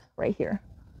means right here.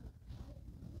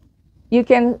 You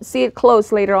can see it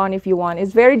close later on if you want.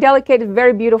 It's very delicate,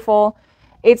 very beautiful.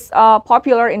 It's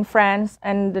popular in France,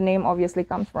 and the name obviously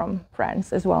comes from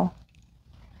France as well.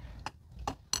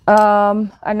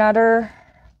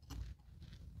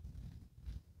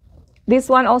 This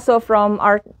one also from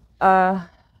Art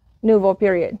Nouveau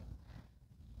period,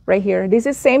 right here. This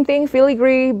is same thing,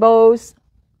 filigree, bows,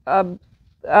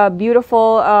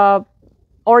 beautiful,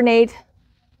 ornate,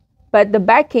 but the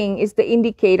backing is the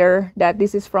indicator that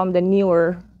this is from the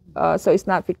newer, so it's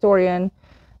not Victorian,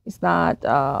 it's not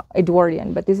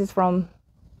Edwardian, but this is from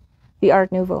the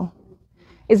Art Nouveau.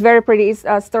 It's very pretty. It's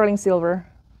sterling silver.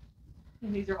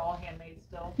 And these are all handmade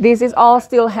still? This is all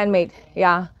still handmade,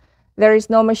 yeah. There is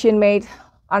no machine made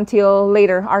until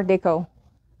later, Art Deco.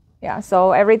 Yeah,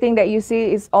 so everything that you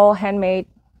see is all handmade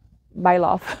by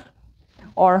love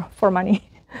or for money.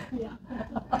 Yeah.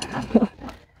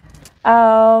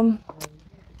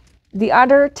 The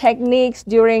other techniques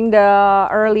during the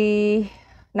early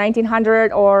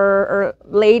 1900 or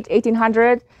late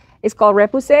 1800 is called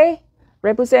repoussé.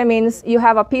 Repoussé means you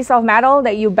have a piece of metal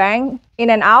that you bang in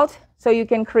and out so you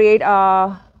can create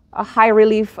a high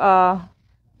relief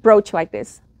brooch like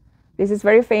this. This is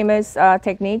very famous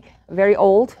technique, very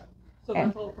old. So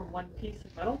that's all from one piece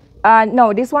of metal?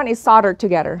 No, this one is soldered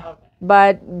together. Okay.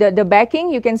 But the backing,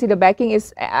 you can see the backing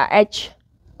is etched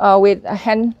with a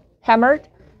hand hammered,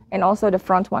 and also the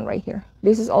front one right here.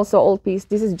 This is also old piece.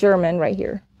 This is German right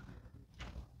here.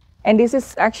 And this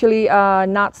is actually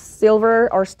not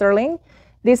silver or sterling.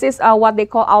 This is what they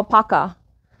call alpaca.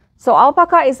 So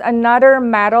alpaca is another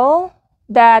metal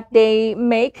that they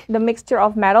make, the mixture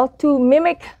of metal, to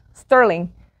mimic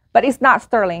sterling, but it's not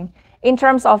sterling. In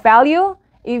terms of value,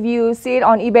 if you see it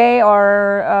on eBay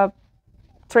or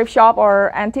thrift shop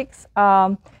or antiques,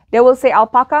 they will say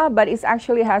alpaca, but it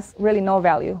actually has really no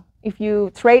value. If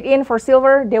you trade in for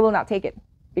silver, they will not take it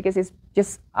because it's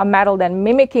just a metal that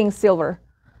mimicking silver.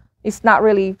 It's not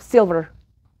really silver,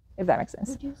 if that makes sense.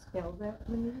 Would you spell that,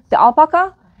 please? The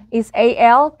alpaca is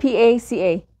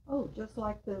A-L-P-A-C-A. Oh, just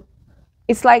like the...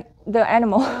 It's like the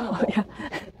animal. Yeah.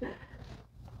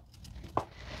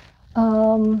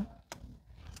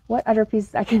 What other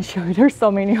pieces I can show you? There's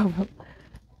so many of them.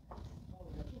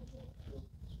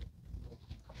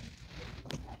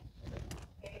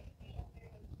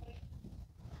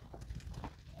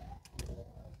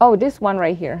 Oh, this one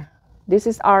right here. This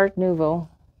is Art Nouveau.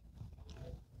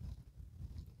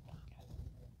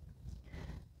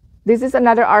 This is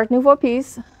another Art Nouveau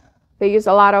piece. They use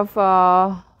a lot of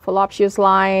voluptuous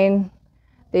line.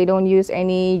 They don't use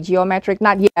any geometric,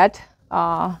 not yet.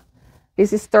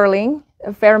 This is sterling,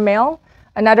 vermeil.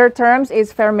 Another term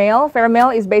is vermeil. Vermeil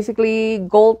is basically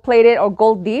gold plated or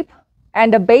gold deep,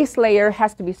 and the base layer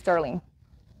has to be sterling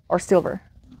or silver.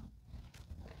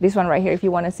 This one right here, if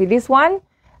you want to see this one,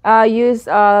 use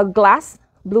glass,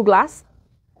 blue glass,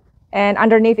 and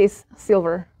underneath is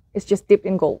silver. It's just dipped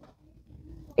in gold.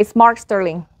 It's marked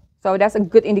sterling, so that's a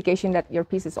good indication that your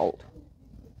piece is old.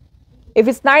 If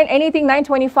it's anything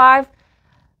 925,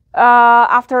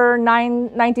 after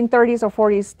 1930s or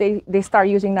 40s, they start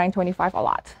using 925 a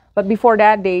lot. But before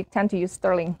that, they tend to use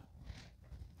sterling.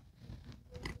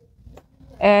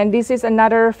 And this is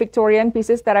another Victorian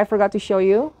pieces that I forgot to show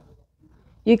you.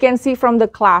 You can see from the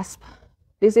clasp.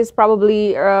 This is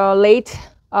probably late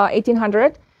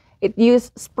 1800. It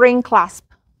used spring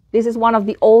clasp. This is one of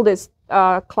the oldest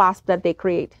clasp that they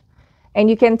create. And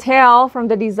you can tell from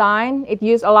the design, it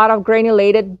used a lot of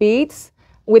granulated beads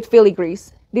with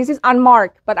filigrees. This is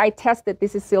unmarked, but I tested.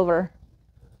 This is silver.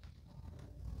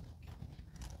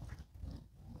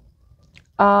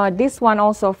 This one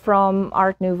also from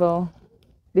Art Nouveau.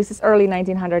 This is early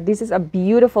 1900. This is a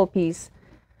beautiful piece.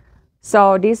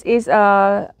 So this is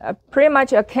pretty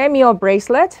much a cameo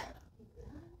bracelet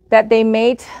that they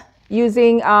made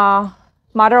using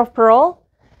mother of pearl.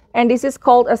 And this is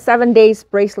called a 7 days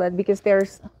bracelet because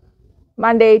there's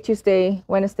Monday, Tuesday,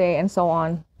 Wednesday, and so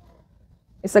on.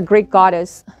 It's a Greek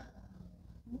goddess,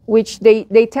 which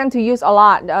they tend to use a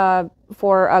lot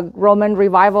for a Roman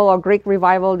revival or Greek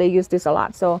revival. They use this a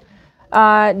lot. So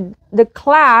the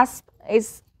clasp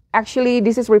is actually,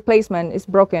 this is replacement. It's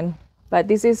broken, but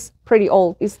this is pretty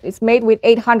old. It's made with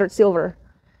 800 silver.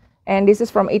 And this is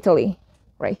from Italy,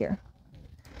 right here.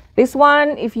 This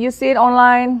one, if you see it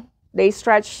online, they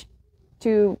stretch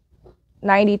to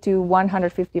 90 to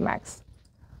 150 max.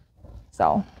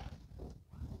 So,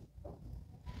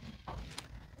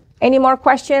 any more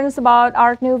questions about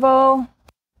Art Nouveau?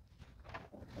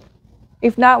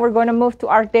 If not, we're going to move to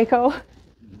Art Deco.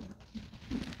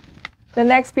 The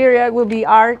next period will be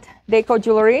Art Deco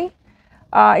jewelry.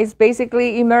 It's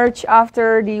basically emerged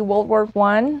after the World War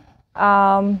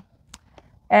I,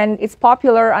 and it's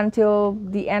popular until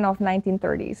the end of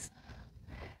 1930s.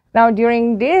 Now,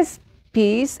 during this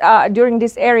piece, during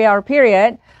this area or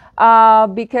period,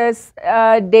 because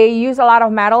they use a lot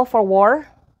of metal for war,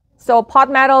 so pot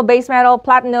metal, base metal,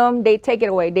 platinum, they take it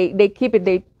away. They keep it,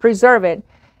 they preserve it,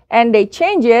 and they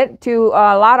change it to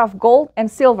a lot of gold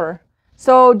and silver.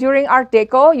 So during Art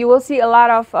Deco, you will see a lot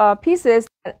of pieces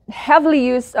that heavily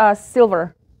use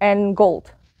silver and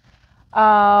gold.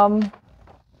 And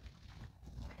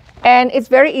it's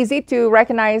very easy to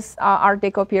recognize Art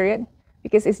Deco period,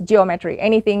 because it's geometry.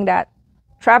 Anything that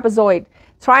trapezoid,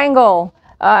 triangle,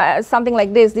 something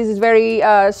like this. This is very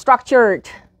structured.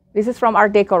 This is from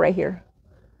Art Deco right here.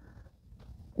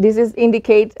 This is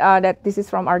indicate that this is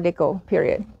from Art Deco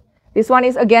period. This one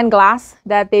is again glass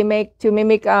that they make to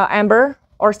mimic amber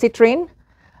or citrine.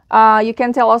 You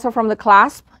can tell also from the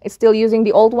clasp. It's still using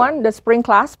the old one, the spring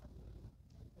clasp.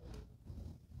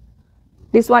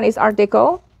 This one is Art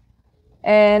Deco.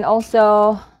 And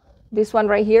also this one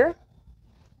right here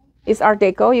is Art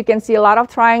Deco. You can see a lot of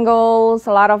triangles,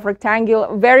 a lot of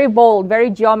rectangular, very bold, very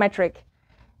geometric.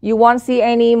 You won't see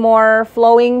any more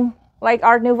flowing like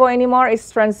Art Nouveau anymore.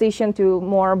 It's transitioned to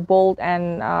more bold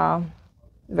and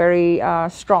very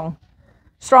strong.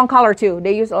 Strong color too.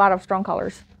 They use a lot of strong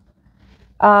colors.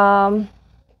 Another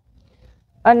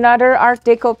Art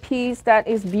Deco piece that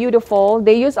is beautiful,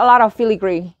 they use a lot of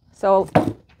filigree. So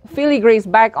filigree is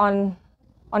back on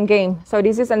game. So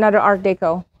this is another Art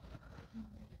Deco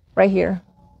right here.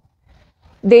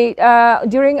 They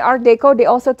during Art Deco, they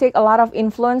also take a lot of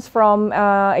influence from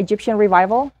Egyptian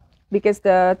revival, because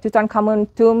the Tutankhamun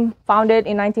tomb founded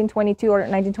in 1922 or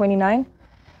 1929.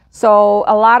 So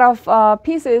a lot of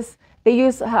pieces, they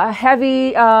use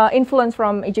heavy influence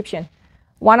from Egyptian.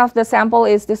 One of the sample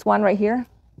is this one right here.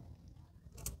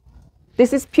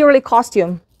 This is purely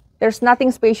costume. There's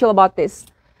nothing special about this.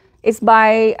 It's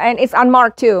by, and it's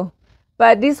unmarked too.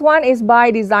 But this one is by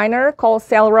designer called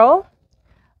Selro.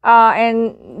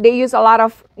 And they use a lot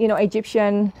of,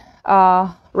 Egyptian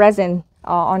resin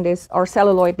on this, or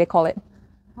celluloid they call it.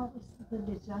 What was the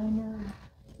designer?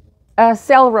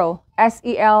 Selro,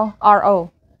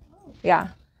 S-E-L-R-O. Yeah.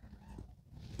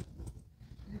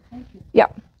 Thank you. Yeah.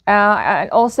 And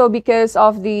also because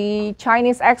of the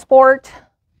Chinese export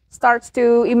starts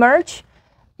to emerge,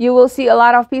 you will see a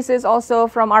lot of pieces also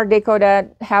from Art Deco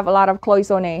that have a lot of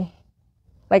cloisonne,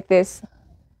 like this.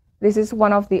 This is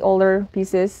one of the older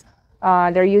pieces.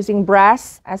 They're using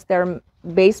brass as their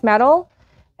base metal,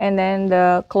 and then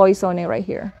the cloisonne right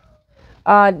here.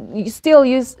 They still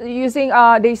use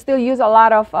a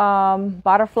lot of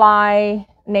butterfly,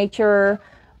 nature,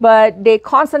 but they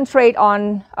concentrate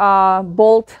on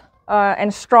bold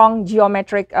and strong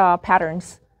geometric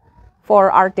patterns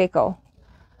for Art Deco.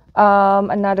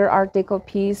 Another Art Deco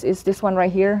piece is this one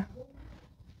right here.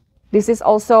 This is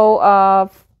also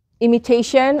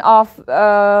imitation of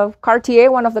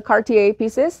Cartier, one of the Cartier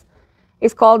pieces.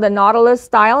 It's called the Nautilus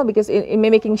style because in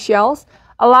mimicking shells.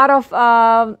 A lot of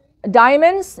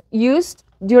diamonds used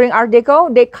during Art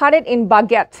Deco. They cut it in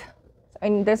baguette.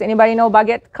 And does anybody know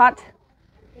baguette cut?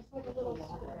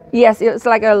 Yes, it's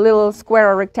like a little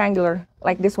square or rectangular,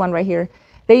 like this one right here.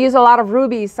 They use a lot of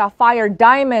rubies, sapphire,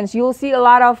 diamonds. You'll see a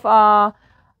lot of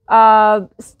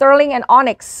sterling and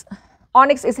onyx.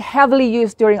 Onyx is heavily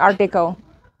used during Art Deco.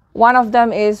 One of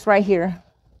them is right here.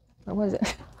 Where was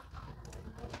it?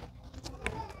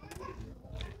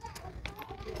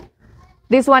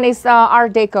 This one is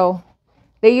Art Deco.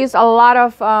 They use a lot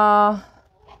of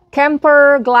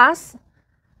Kemper glass.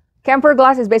 Kemper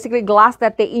glass is basically glass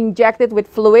that they injected with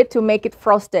fluid to make it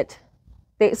frosted.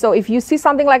 So if you see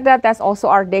something like that, that's also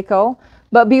Art Deco.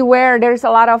 But beware, there's a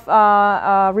lot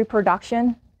of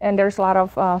reproduction and there's a lot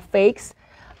of fakes.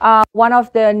 One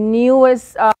of the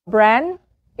newest brand,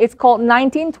 it's called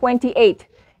 1928.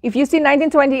 If you see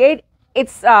 1928,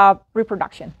 it's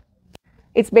reproduction.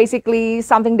 It's basically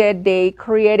something that they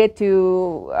created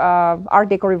to Art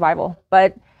Deco revival.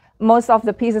 But most of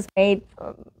the pieces made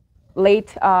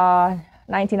late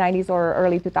 1990s or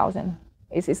early 2000s.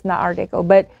 It's not Art Deco.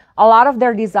 But a lot of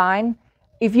their design,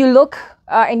 if you look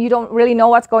and you don't really know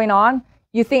what's going on,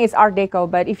 you think it's Art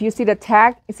Deco. But if you see the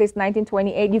tag, it says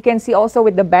 1928. You can see also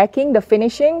with the backing, the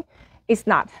finishing, it's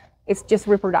not. It's just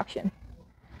reproduction.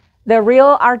 The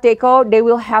real Art Deco, they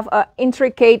will have an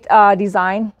intricate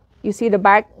design. You see the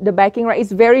backing, right?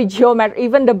 It's very geometric.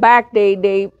 Even the back,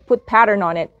 they put pattern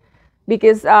on it,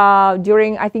 because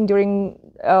during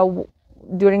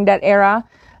that era,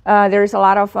 there's a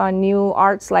lot of new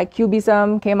arts like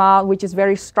Cubism came out, which is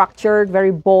very structured,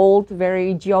 very bold,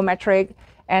 very geometric,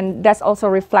 and that's also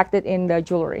reflected in the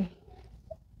jewelry.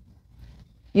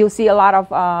 You'll see a lot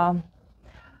of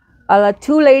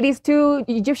two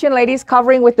Egyptian ladies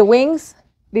covering with the wings.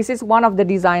 This is one of the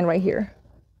design right here.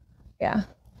 Yeah.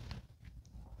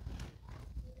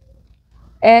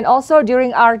 And also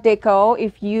during Art Deco,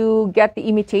 if you get the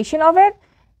imitation of it,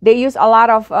 they use a lot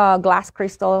of glass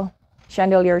crystal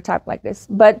chandelier type like this.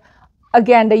 But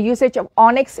again, the usage of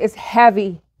onyx is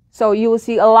heavy. So you will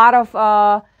see a lot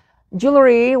of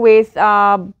jewelry with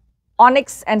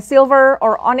onyx and silver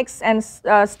or onyx and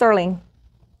sterling.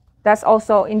 That's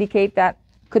also indicate that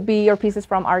could be your pieces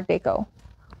from Art Deco.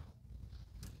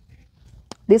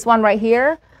 This one right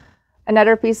here,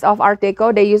 another piece of Art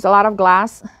Deco. They use a lot of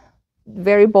glass,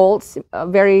 very bold,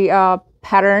 very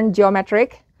patterned,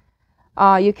 geometric.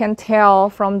 You can tell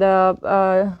from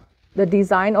the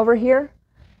design over here.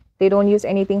 They don't use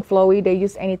anything flowy. They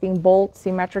use anything bold,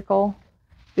 symmetrical.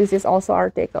 This is also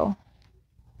Art Deco.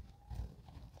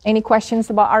 Any questions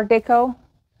about Art Deco?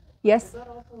 Yes? Is that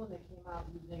also when they came out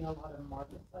using a lot of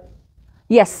marcasite?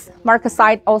 Yes,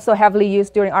 marcasite also heavily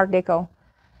used during Art Deco.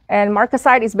 And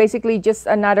marcasite is basically just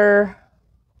another,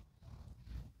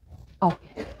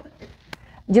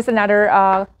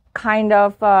 kind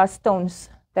of stones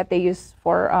that they use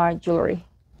for jewelry.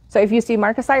 So if you see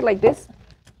marcasite like this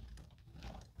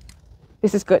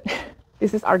is good.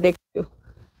 This is Art Deco too.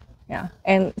 Yeah,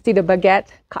 and see the baguette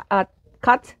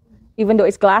cut, even though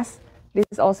it's glass, this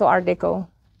is also Art Deco.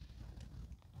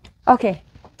 Okay,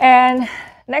 and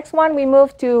next one we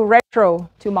move to retro,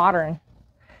 to modern.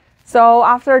 So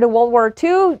after the World War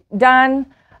II done,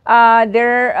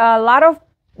 there a lot of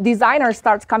designers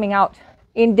starts coming out.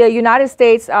 In the United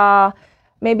States,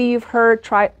 maybe you've heard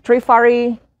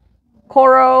Trifari,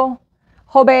 Coro,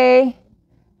 Hobe.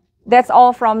 That's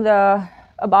all from the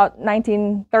about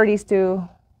 1930s to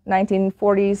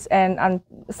 1940s, and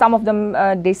some of them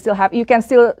they still have. You can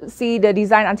still see the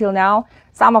design until now.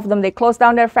 Some of them they closed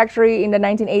down their factory in the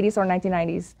 1980s or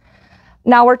 1990s.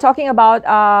 Now we're talking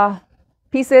about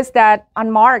pieces that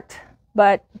unmarked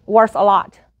but worth a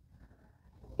lot.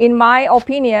 In my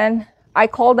opinion, I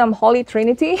call them Holy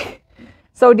Trinity.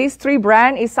 So these three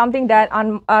brands is something that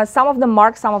some of them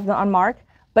marked, some of them unmarked,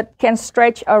 but can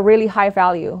stretch a really high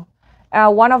value.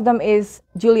 One of them is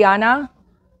Juliana.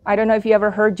 I don't know if you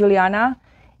ever heard Juliana.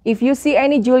 If you see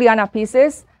any Juliana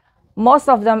pieces, most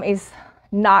of them is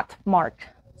not marked.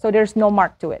 So there's no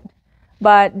mark to it.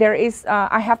 But there is,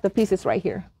 I have the pieces right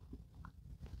here.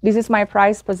 This is my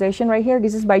prized possession right here.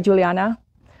 This is by Juliana.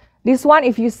 This one,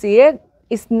 if you see it,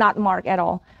 is not marked at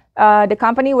all. The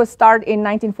company was started in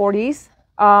 1940s,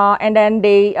 and then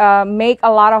they make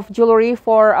a lot of jewelry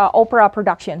for opera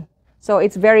production. So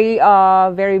it's very,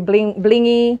 very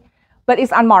blingy, but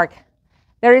it's unmarked.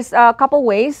 There is a couple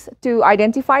ways to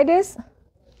identify this.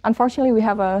 Unfortunately, we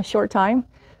have a short time.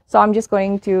 So I'm just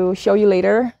going to show you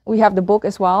later. We have the book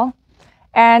as well.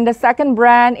 And the second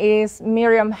brand is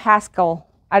Miriam Haskell.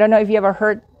 I don't know if you ever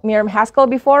heard Miriam Haskell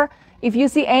before. If you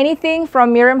see anything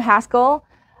from Miriam Haskell,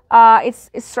 it's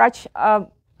stretched a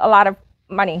lot of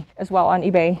money as well on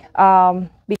eBay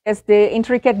because the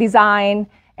intricate design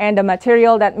and the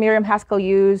material that Miriam Haskell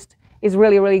used is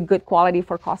really, really good quality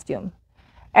for costume.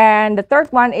 And the third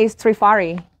one is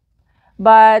Trifari.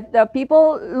 But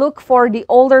people look for the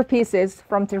older pieces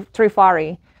from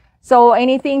Trifari. So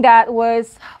anything that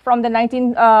was from the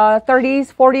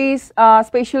 1930s, 40s,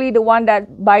 especially the one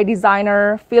that by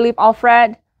designer Philip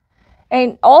Alfred.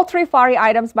 And all Trifari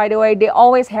items, by the way, they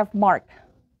always have mark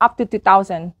up to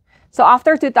 2000. So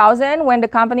after 2000, when the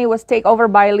company was taken over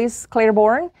by Liz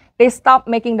Claiborne, they stopped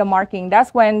making the marking.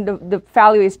 That's when the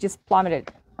value is just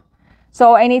plummeted.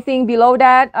 So anything below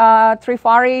that,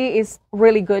 Trifari is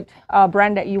really good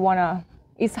brand that you wanna,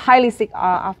 it's highly sought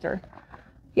after.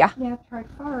 Yeah. Yeah,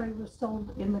 Trifari was sold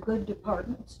in the good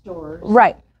department stores.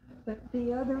 Right. But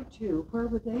the other two, where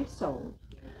were they sold?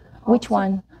 Which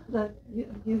one?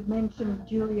 You mentioned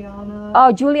Juliana.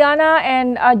 Oh, Juliana,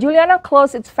 and Juliana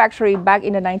closed its factory back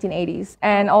in the 1980s.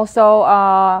 And also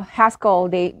Haskell,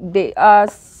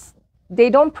 they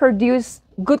don't produce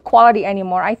good quality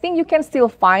anymore. I think you can still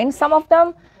find some of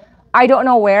them. I don't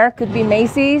know where. Could be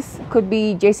Macy's, could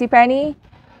be JCPenney.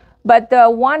 But the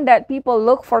one that people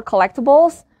look for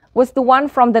collectibles was the one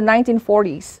from the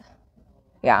 1940s.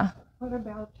 Yeah. What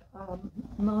about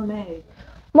Monet?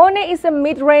 Monet is a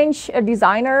mid-range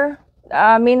designer.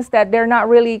 Means that they're not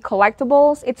really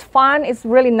collectibles. It's fun, it's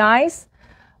really nice.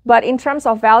 But in terms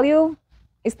of value,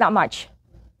 it's not much.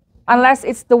 Unless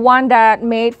it's the one that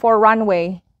made for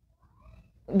runway.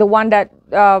 The one that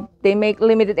they make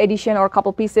limited edition or a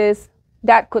couple pieces,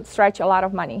 that could stretch a lot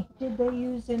of money. Did they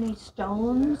use any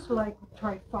stones like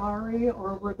Trifari,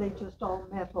 or were they just all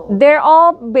metal? They're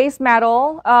all base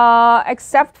metal,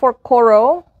 except for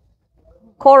Coro.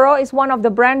 Coro is one of the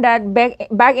brand that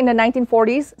back in the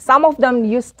 1940s, some of them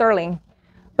use sterling,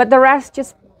 but the rest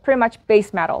just pretty much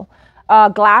base metal.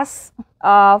 Glass,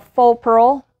 faux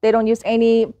pearl, they don't use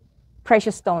any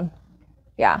precious stone.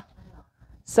 Yeah.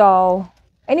 So,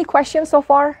 any questions so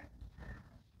far?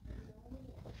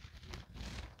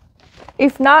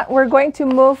 If not, we're going to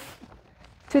move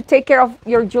to take care of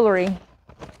your jewelry.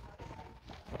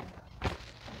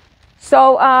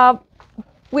 So,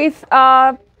 with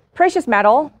precious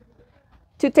metal,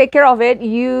 to take care of it,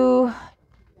 you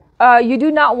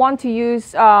do not want to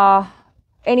use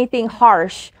anything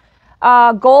harsh.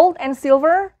 Gold and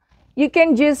silver, you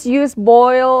can just use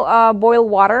hot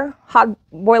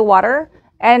boil water.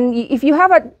 And if you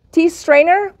have a tea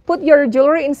strainer, put your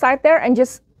jewelry inside there and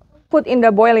just put in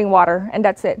the boiling water, and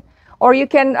that's it. Or you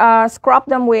can scrub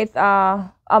them with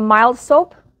a mild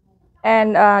soap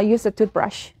and use a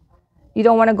toothbrush. You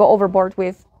don't want to go overboard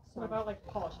with. What about like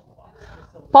polishing cloth?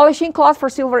 Polishing cloth for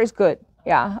silver is good,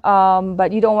 yeah.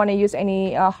 But you don't want to use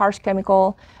any harsh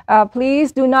chemical.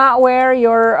 Please do not wear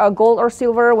your gold or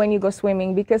silver when you go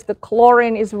swimming, because the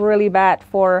chlorine is really bad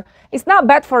for, it's not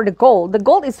bad for the gold. The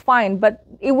gold is fine, but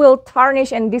it will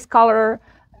tarnish and discolor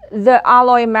the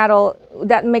alloy metal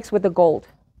that mixed with the gold.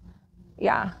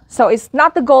 Yeah, so it's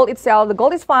not the gold itself. The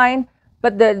gold is fine,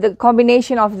 but the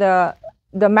combination of the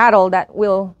metal that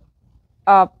will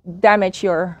damage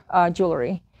your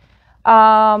jewelry.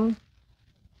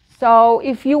 So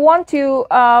if you want to,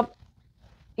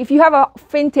 if you have a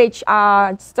vintage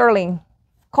sterling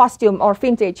costume or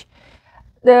vintage,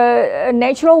 the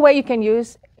natural way you can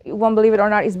use, you won't believe it or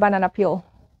not, is banana peel.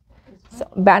 So,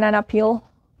 banana peel.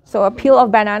 So a peel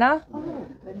of banana. Oh,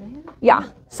 banana? Yeah.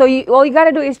 So all you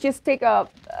gotta do is just take a,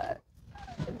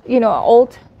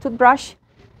 old toothbrush,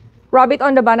 rub it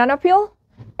on the banana peel,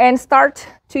 and start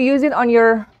to use it on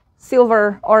your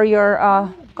silver or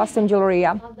your custom jewelry.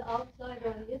 Yeah. On the outside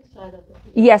or the inside of it?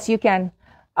 Yes, you can.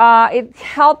 It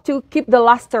helps to keep the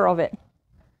luster of it.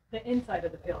 The inside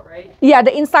of the pill, right? Yeah,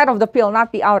 the inside of the peel,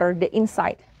 not the outer, the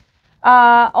inside.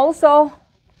 Also,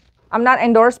 I'm not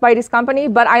endorsed by this company,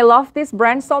 but I love this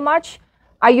brand so much.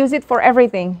 I use it for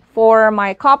everything, for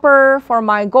my copper, for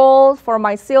my gold, for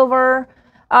my silver.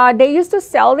 They used to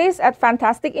sell this at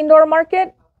Fantastic Indoor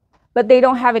Market, but they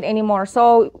don't have it anymore.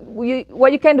 So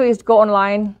what you can do is go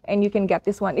online and you can get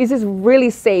this one. This is really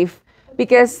safe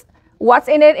because what's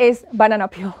in it is banana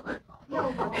peel.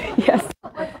 Yes.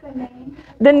 What's the name?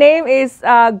 The name is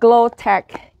Glow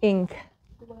Tech Ink.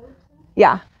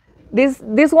 Yeah.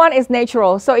 This one is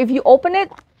natural. So if you open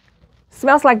it,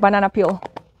 smells like banana peel.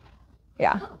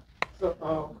 Yeah. So,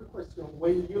 quick question.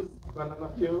 When you use banana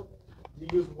peel, you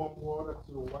use warm water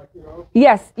to wipe it off?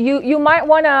 Yes, you might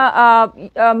want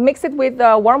to mix it with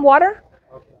warm water.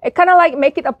 Okay. It kind of like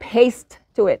make it a paste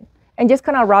to it and just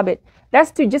kind of rub it.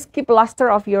 That's to just keep luster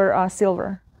of your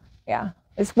silver. Yeah,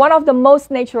 it's one of the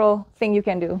most natural thing you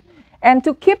can do. And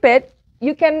to keep it,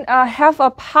 you can have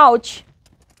a pouch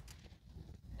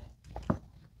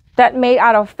that made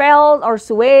out of felt or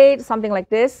suede, something like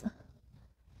this.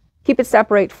 Keep it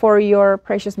separate for your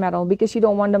precious metal because you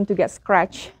don't want them to get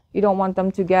scratched. You don't want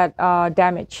them to get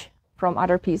damaged from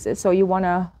other pieces. So you want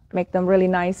to make them really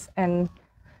nice and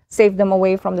save them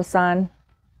away from the sun.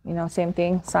 You know, same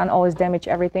thing. Sun always damage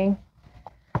everything.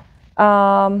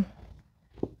 And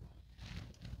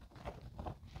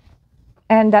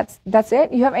that's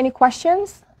it. You have any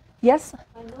questions? Yes?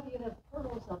 I know you have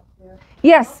pearls up there.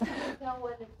 Yes. How can you tell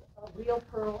when it's a real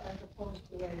pearl as opposed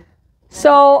to a...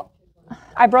 So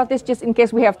I brought this just in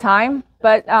case we have time,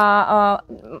 but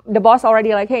the boss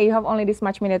already like, hey, you have only this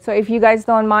much minutes. So if you guys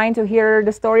don't mind to hear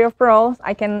the story of pearls,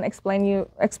 I can explain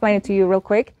it to you real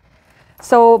quick.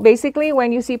 So basically,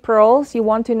 when you see pearls, you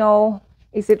want to know,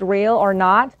 is it real or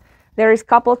not? There is a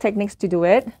couple techniques to do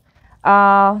it.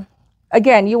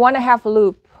 Again, you want to have a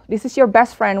loop. This is your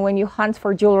best friend when you hunt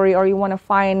for jewelry or you want to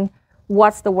find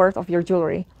what's the worth of your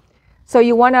jewelry. So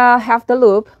you want to have the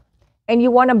loop and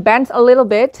you want to bend a little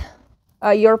bit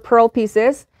your pearl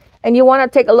pieces and you want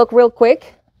to take a look real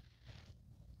quick.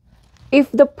 If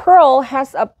the pearl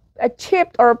has a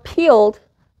chipped or peeled,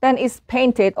 then it's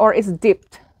painted or it's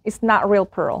dipped. It's not real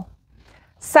pearl.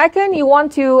 Second, you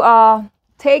want to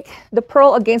take the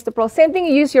pearl against the pearl. Same thing,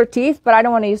 you use your teeth, but I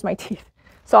don't want to use my teeth.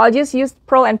 So I'll just use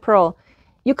pearl and pearl.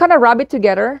 You kind of rub it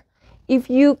together. If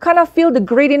you kind of feel the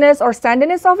grittiness or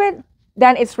sandiness of it,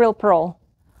 then it's real pearl.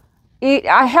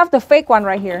 I have the fake one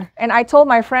right here. And I told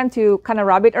my friend to kind of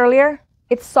rub it earlier.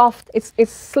 It's soft, it's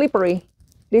slippery.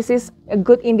 This is a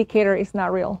good indicator it's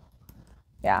not real.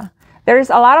 Yeah. There's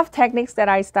a lot of techniques that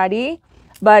I study,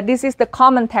 but this is the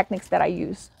common techniques that I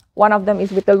use. One of them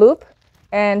is with the loop.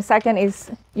 And second is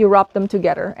you rub them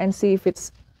together and see if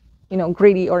it's, you know,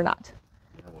 gritty or not.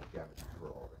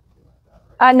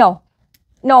 No.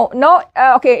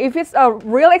 Okay, if it's a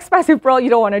real expensive pearl, you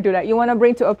don't want to do that. You want to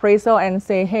bring to appraisal and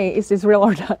say, hey, is this real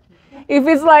or not? If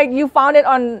it's like you found it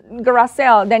on garage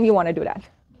sale, then you want to do that.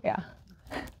 Yeah.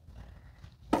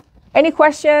 Any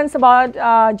questions about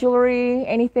jewelry,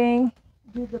 anything?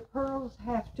 Do the pearls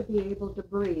have to be able to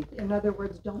breathe? In other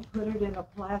words, don't put it in a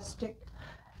plastic?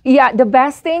 Yeah, the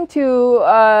best thing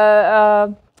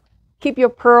to keep your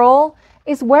pearl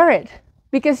is wear it.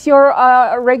 Because your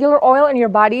regular oil in your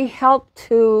body help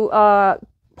to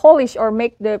polish or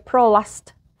make the pearl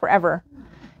last forever.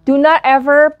 Do not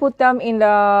ever put them in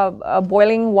the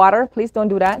boiling water. Please don't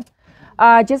do that.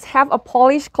 Just have a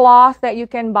polished cloth that you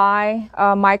can buy,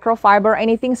 microfiber,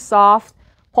 anything soft.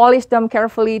 Polish them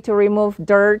carefully to remove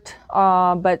dirt.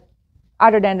 But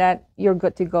other than that, you're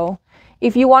good to go.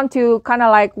 If you want to kind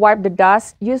of like wipe the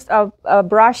dust, use a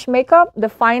brush makeup, the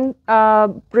fine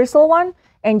bristle one,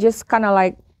 and just kind of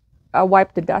like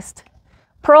wipe the dust.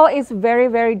 Pearl is very,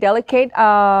 very delicate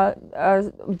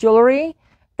jewelry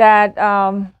that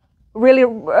really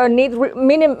needs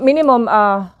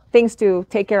minimum things to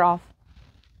take care of.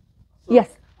 So yes?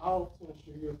 How often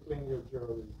should you clean your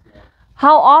jewelry?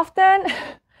 How often?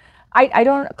 I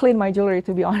don't clean my jewelry,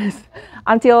 to be honest,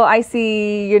 until I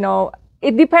see, you know,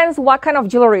 it depends what kind of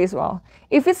jewelry as well.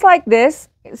 If it's like this,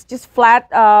 it's just flat,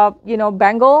 you know,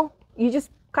 bangle, you just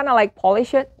kind of like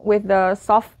polish it with the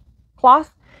soft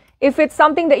cloth. If it's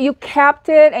something that you kept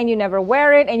it and you never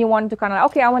wear it and you want to kind of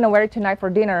like, okay, I want to wear it tonight for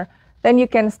dinner, then you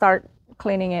can start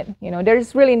cleaning it. You know,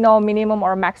 there's really no minimum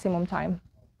or maximum time.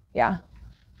 Yeah.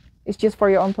 It's just for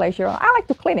your own pleasure. I like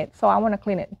to clean it, so I want to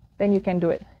clean it. Then you can do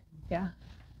it. Yeah.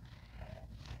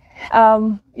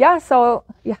 Yeah, so,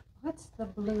 yeah. What's the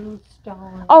blue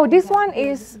stone? Oh, this one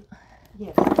is,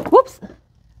 yes. Whoops.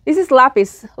 This is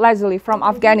lapis lazuli from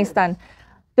Afghanistan.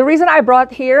 The reason I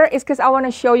brought here is because I want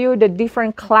to show you the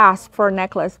different clasp for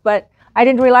necklace, but I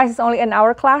didn't realize it's only an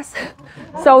hour class.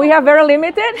 So we have very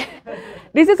limited.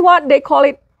 This is what they call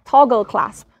it, toggle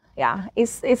clasp. Yeah,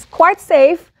 it's quite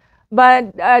safe,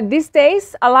 but these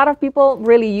days, a lot of people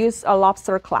really use a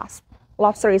lobster clasp.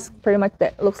 Lobster is pretty much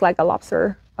that, looks like a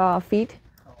lobster feet.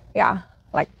 Yeah,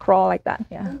 like crawl like that,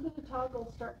 yeah. When did the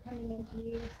toggle start coming into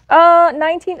use?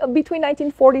 Between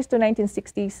 1940s to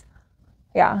 1960s,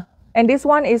 yeah. And this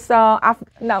one is now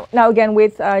again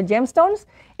with gemstones.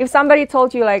 If somebody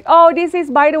told you like, oh, this is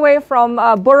by the way from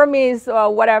Burmese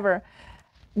whatever,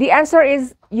 the answer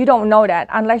is you don't know that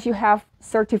unless you have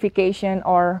certification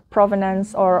or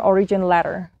provenance or origin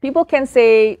letter. People can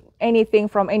say anything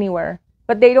from anywhere,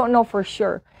 but they don't know for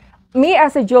sure. me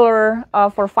as a jeweler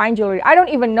for fine jewelry, I don't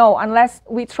even know unless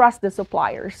we trust the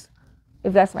suppliers,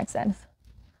 if that makes sense.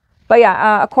 But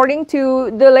yeah, according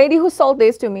to the lady who sold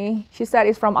this to me, she said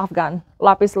it's from Afghan,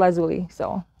 lapis lazuli.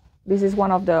 So this is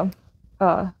one of the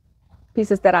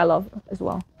pieces that I love as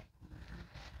well.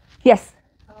 Yes?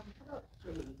 How about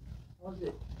jade? How is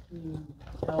it, can you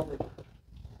tell the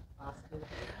plastic?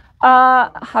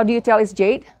 How do you tell it's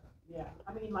jade? Yeah,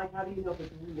 I mean, like, how do you know if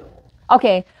it's real?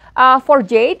 Okay, for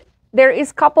jade, there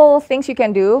is couple things you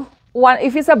can do. One,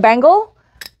 if it's a bangle,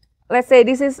 let's say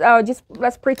this is,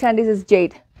 let's pretend this is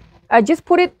jade. Just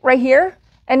put it right here,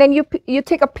 and then you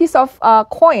take a piece of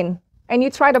coin, and you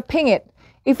try to ping it.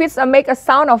 If it's make a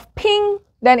sound of ping,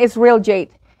 then it's real jade.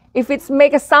 If it's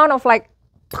make a sound of like,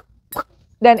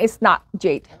 then it's not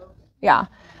jade. Yeah,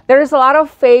 there is a lot of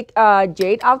fake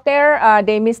jade out there.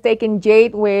 They mistaken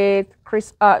jade with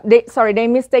they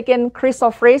mistaken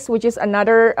chrysoprase, which is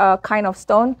another kind of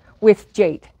stone, with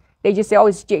jade. They just say, oh,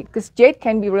 it's jade, because jade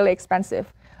can be really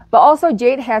expensive. But also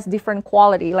jade has different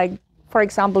quality. Like, for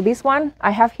example, this one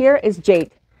I have here is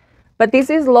jade. But this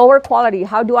is lower quality.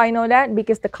 How do I know that?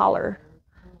 Because the color.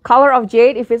 Color of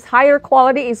jade, if it's higher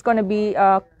quality, it's going to be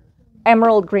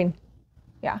emerald green.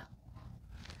 Yeah.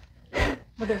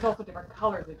 But there's also different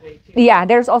colors of jade too. Yeah,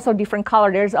 there's also different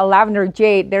color. There's a lavender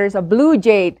jade. There's a blue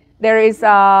jade. There is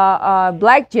a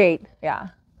black jade. Yeah.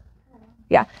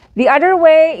 Yeah. The other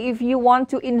way, if you want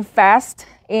to invest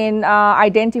in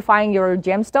identifying your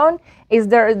gemstone, is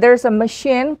there's a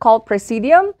machine called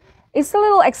Presidium. It's a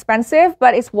little expensive,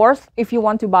 but it's worth if you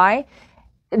want to buy.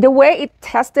 The way it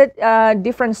tested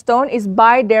different stone is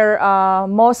by their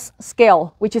Mohs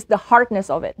scale, which is the hardness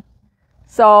of it.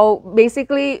 So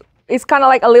basically, it's kind of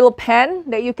like a little pen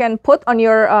that you can put on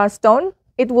your stone.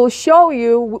 It will show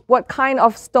you what kind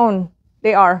of stone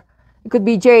they are. It could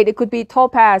be jade, it could be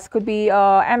topaz, could be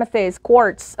amethyst,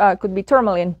 quartz, could be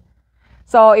tourmaline.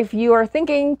 So if you are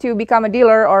thinking to become a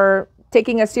dealer or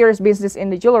taking a serious business in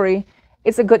the jewelry,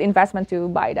 it's a good investment to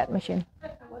buy that machine.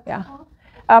 Yeah.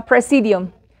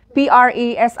 Presidium.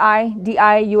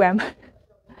 Presidium.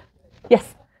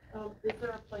 Yes. Is there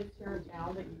a place here in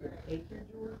town that you could take your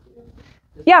jewelry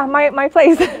to? Yeah, my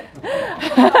place. I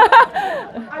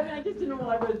mean, I just didn't know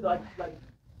what I was like.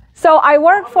 So I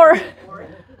work for.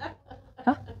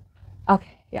 Huh?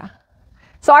 Okay, yeah.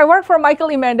 So I work for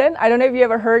Michael E. Menden. I don't know if you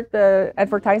ever heard the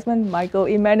advertisement, Michael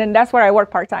E. Menden. That's where I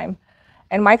work part-time.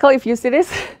 And Michael, if you see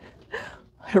this,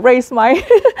 raise my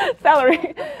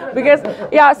salary. Because,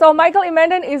 yeah, so Michael E.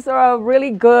 Menden is a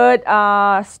really good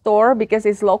store because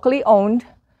it's locally owned.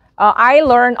 I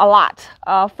learned a lot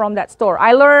from that store.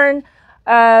 I learned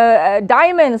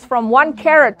diamonds from 1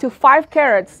 carat to 5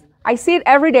 carats. I see it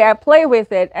every day. I play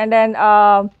with it. And then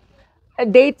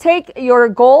they take your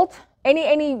gold,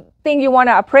 anything you want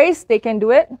to appraise, they can do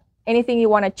it. Anything you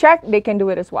want to check, they can do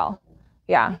it as well.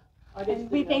 Yeah. And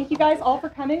we thank you guys all for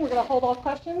coming. We're going to hold all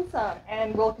questions,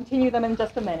 and we'll continue them in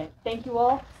just a minute. Thank you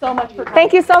all so much for coming.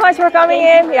 Thank you so much for coming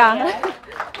in. Yeah.